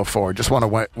as we go forward. Just want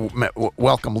to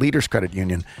welcome Leaders Credit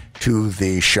Union to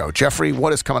the show. Jeffrey,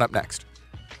 what is coming up next?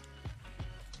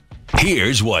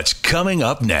 Here's what's coming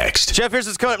up next. Jeff, here's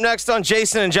what's coming up next on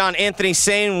Jason and John. Anthony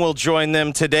Sane will join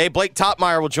them today. Blake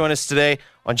Topmeyer will join us today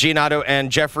on Giannato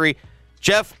and Jeffrey.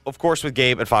 Jeff, of course, with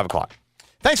Gabe at 5 o'clock.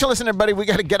 Thanks for listening, everybody. We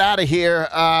got to get out of here.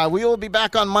 We will be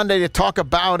back on Monday to talk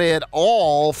about it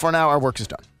all. For now, our work is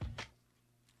done.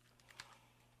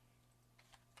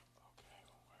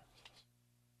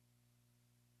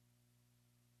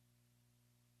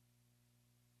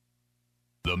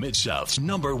 The Mid-South's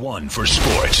 #1 for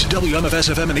sports. WMFS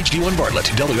FM and HD1 Bartlett.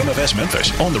 WMFS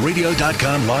Memphis. On the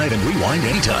radio.com live and rewind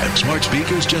anytime. Smart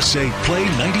speakers just say play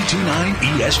 92.9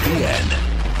 ESPN.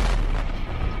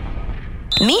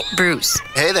 Meet Bruce.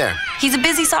 Hey there. He's a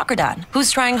busy soccer dad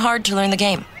who's trying hard to learn the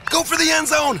game. Go for the end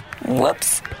zone.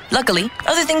 Whoops. Luckily,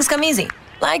 other things come easy,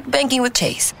 like banking with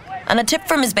Chase. On a tip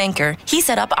from his banker, he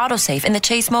set up autosave in the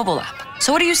Chase mobile app.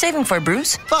 So what are you saving for,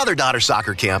 Bruce? Father-daughter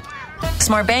soccer camp.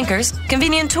 Smart bankers,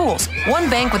 convenient tools, one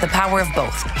bank with the power of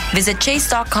both. Visit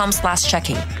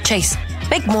chase.com/checking. Chase,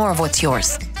 make more of what's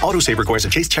yours. Autosave requires a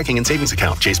Chase checking and savings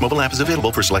account. Chase mobile app is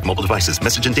available for select mobile devices.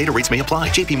 Message and data rates may apply.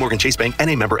 J.P. Morgan Chase Bank,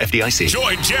 N.A. member FDIC.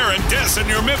 Join Jaron Dess and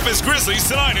your Memphis Grizzlies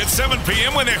tonight at 7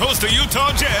 p.m. when they host the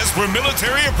Utah Jazz for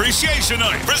Military Appreciation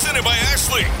Night. Presented by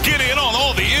Ashley. Get in on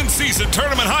all the in-season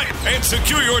tournament hype and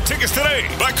secure your tickets today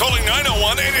by calling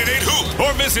 901-888-HOOP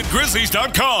or visit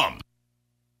Grizzlies.com.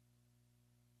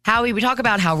 Howie, we talk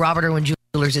about how Robert Irwin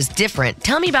Jewelers is different.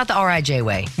 Tell me about the RIJ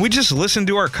way. We just listen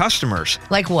to our customers.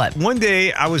 Like what? One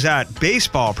day I was at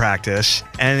baseball practice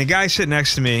and the guy sitting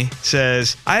next to me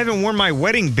says, I haven't worn my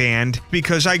wedding band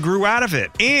because I grew out of it.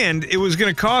 And it was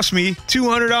going to cost me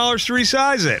 $200 to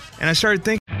resize it. And I started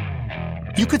thinking.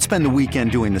 You could spend the weekend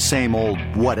doing the same old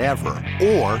whatever,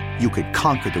 or you could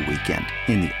conquer the weekend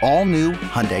in the all-new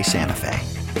Hyundai Santa Fe.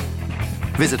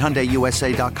 Visit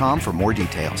HyundaiUSA.com for more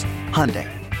details. Hyundai.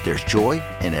 There's joy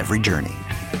in every journey.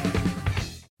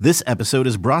 This episode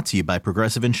is brought to you by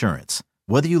Progressive Insurance.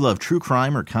 Whether you love true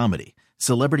crime or comedy,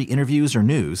 celebrity interviews or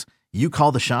news, you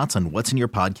call the shots on what's in your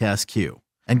podcast queue.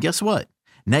 And guess what?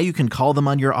 Now you can call them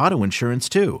on your auto insurance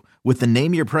too with the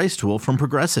Name Your Price tool from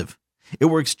Progressive. It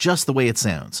works just the way it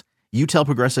sounds. You tell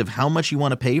Progressive how much you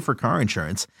want to pay for car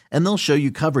insurance, and they'll show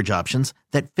you coverage options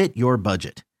that fit your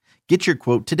budget. Get your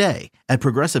quote today at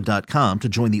Progressive.com to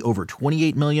join the over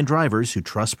 28 million drivers who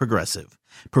trust Progressive.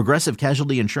 Progressive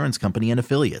Casualty Insurance Company and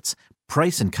Affiliates.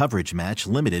 Price and coverage match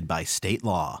limited by state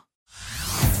law.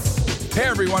 Hey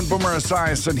everyone, Boomer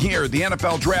Esiason here. The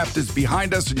NFL draft is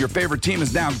behind us and your favorite team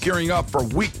is now gearing up for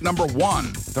week number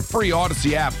 1. The free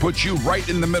Odyssey app puts you right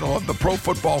in the middle of the pro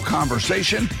football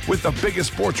conversation with the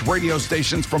biggest sports radio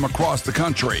stations from across the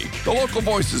country. The local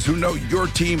voices who know your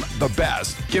team the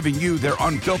best, giving you their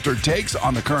unfiltered takes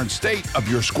on the current state of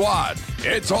your squad.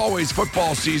 It's always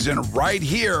football season right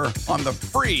here on the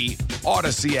free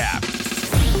Odyssey app.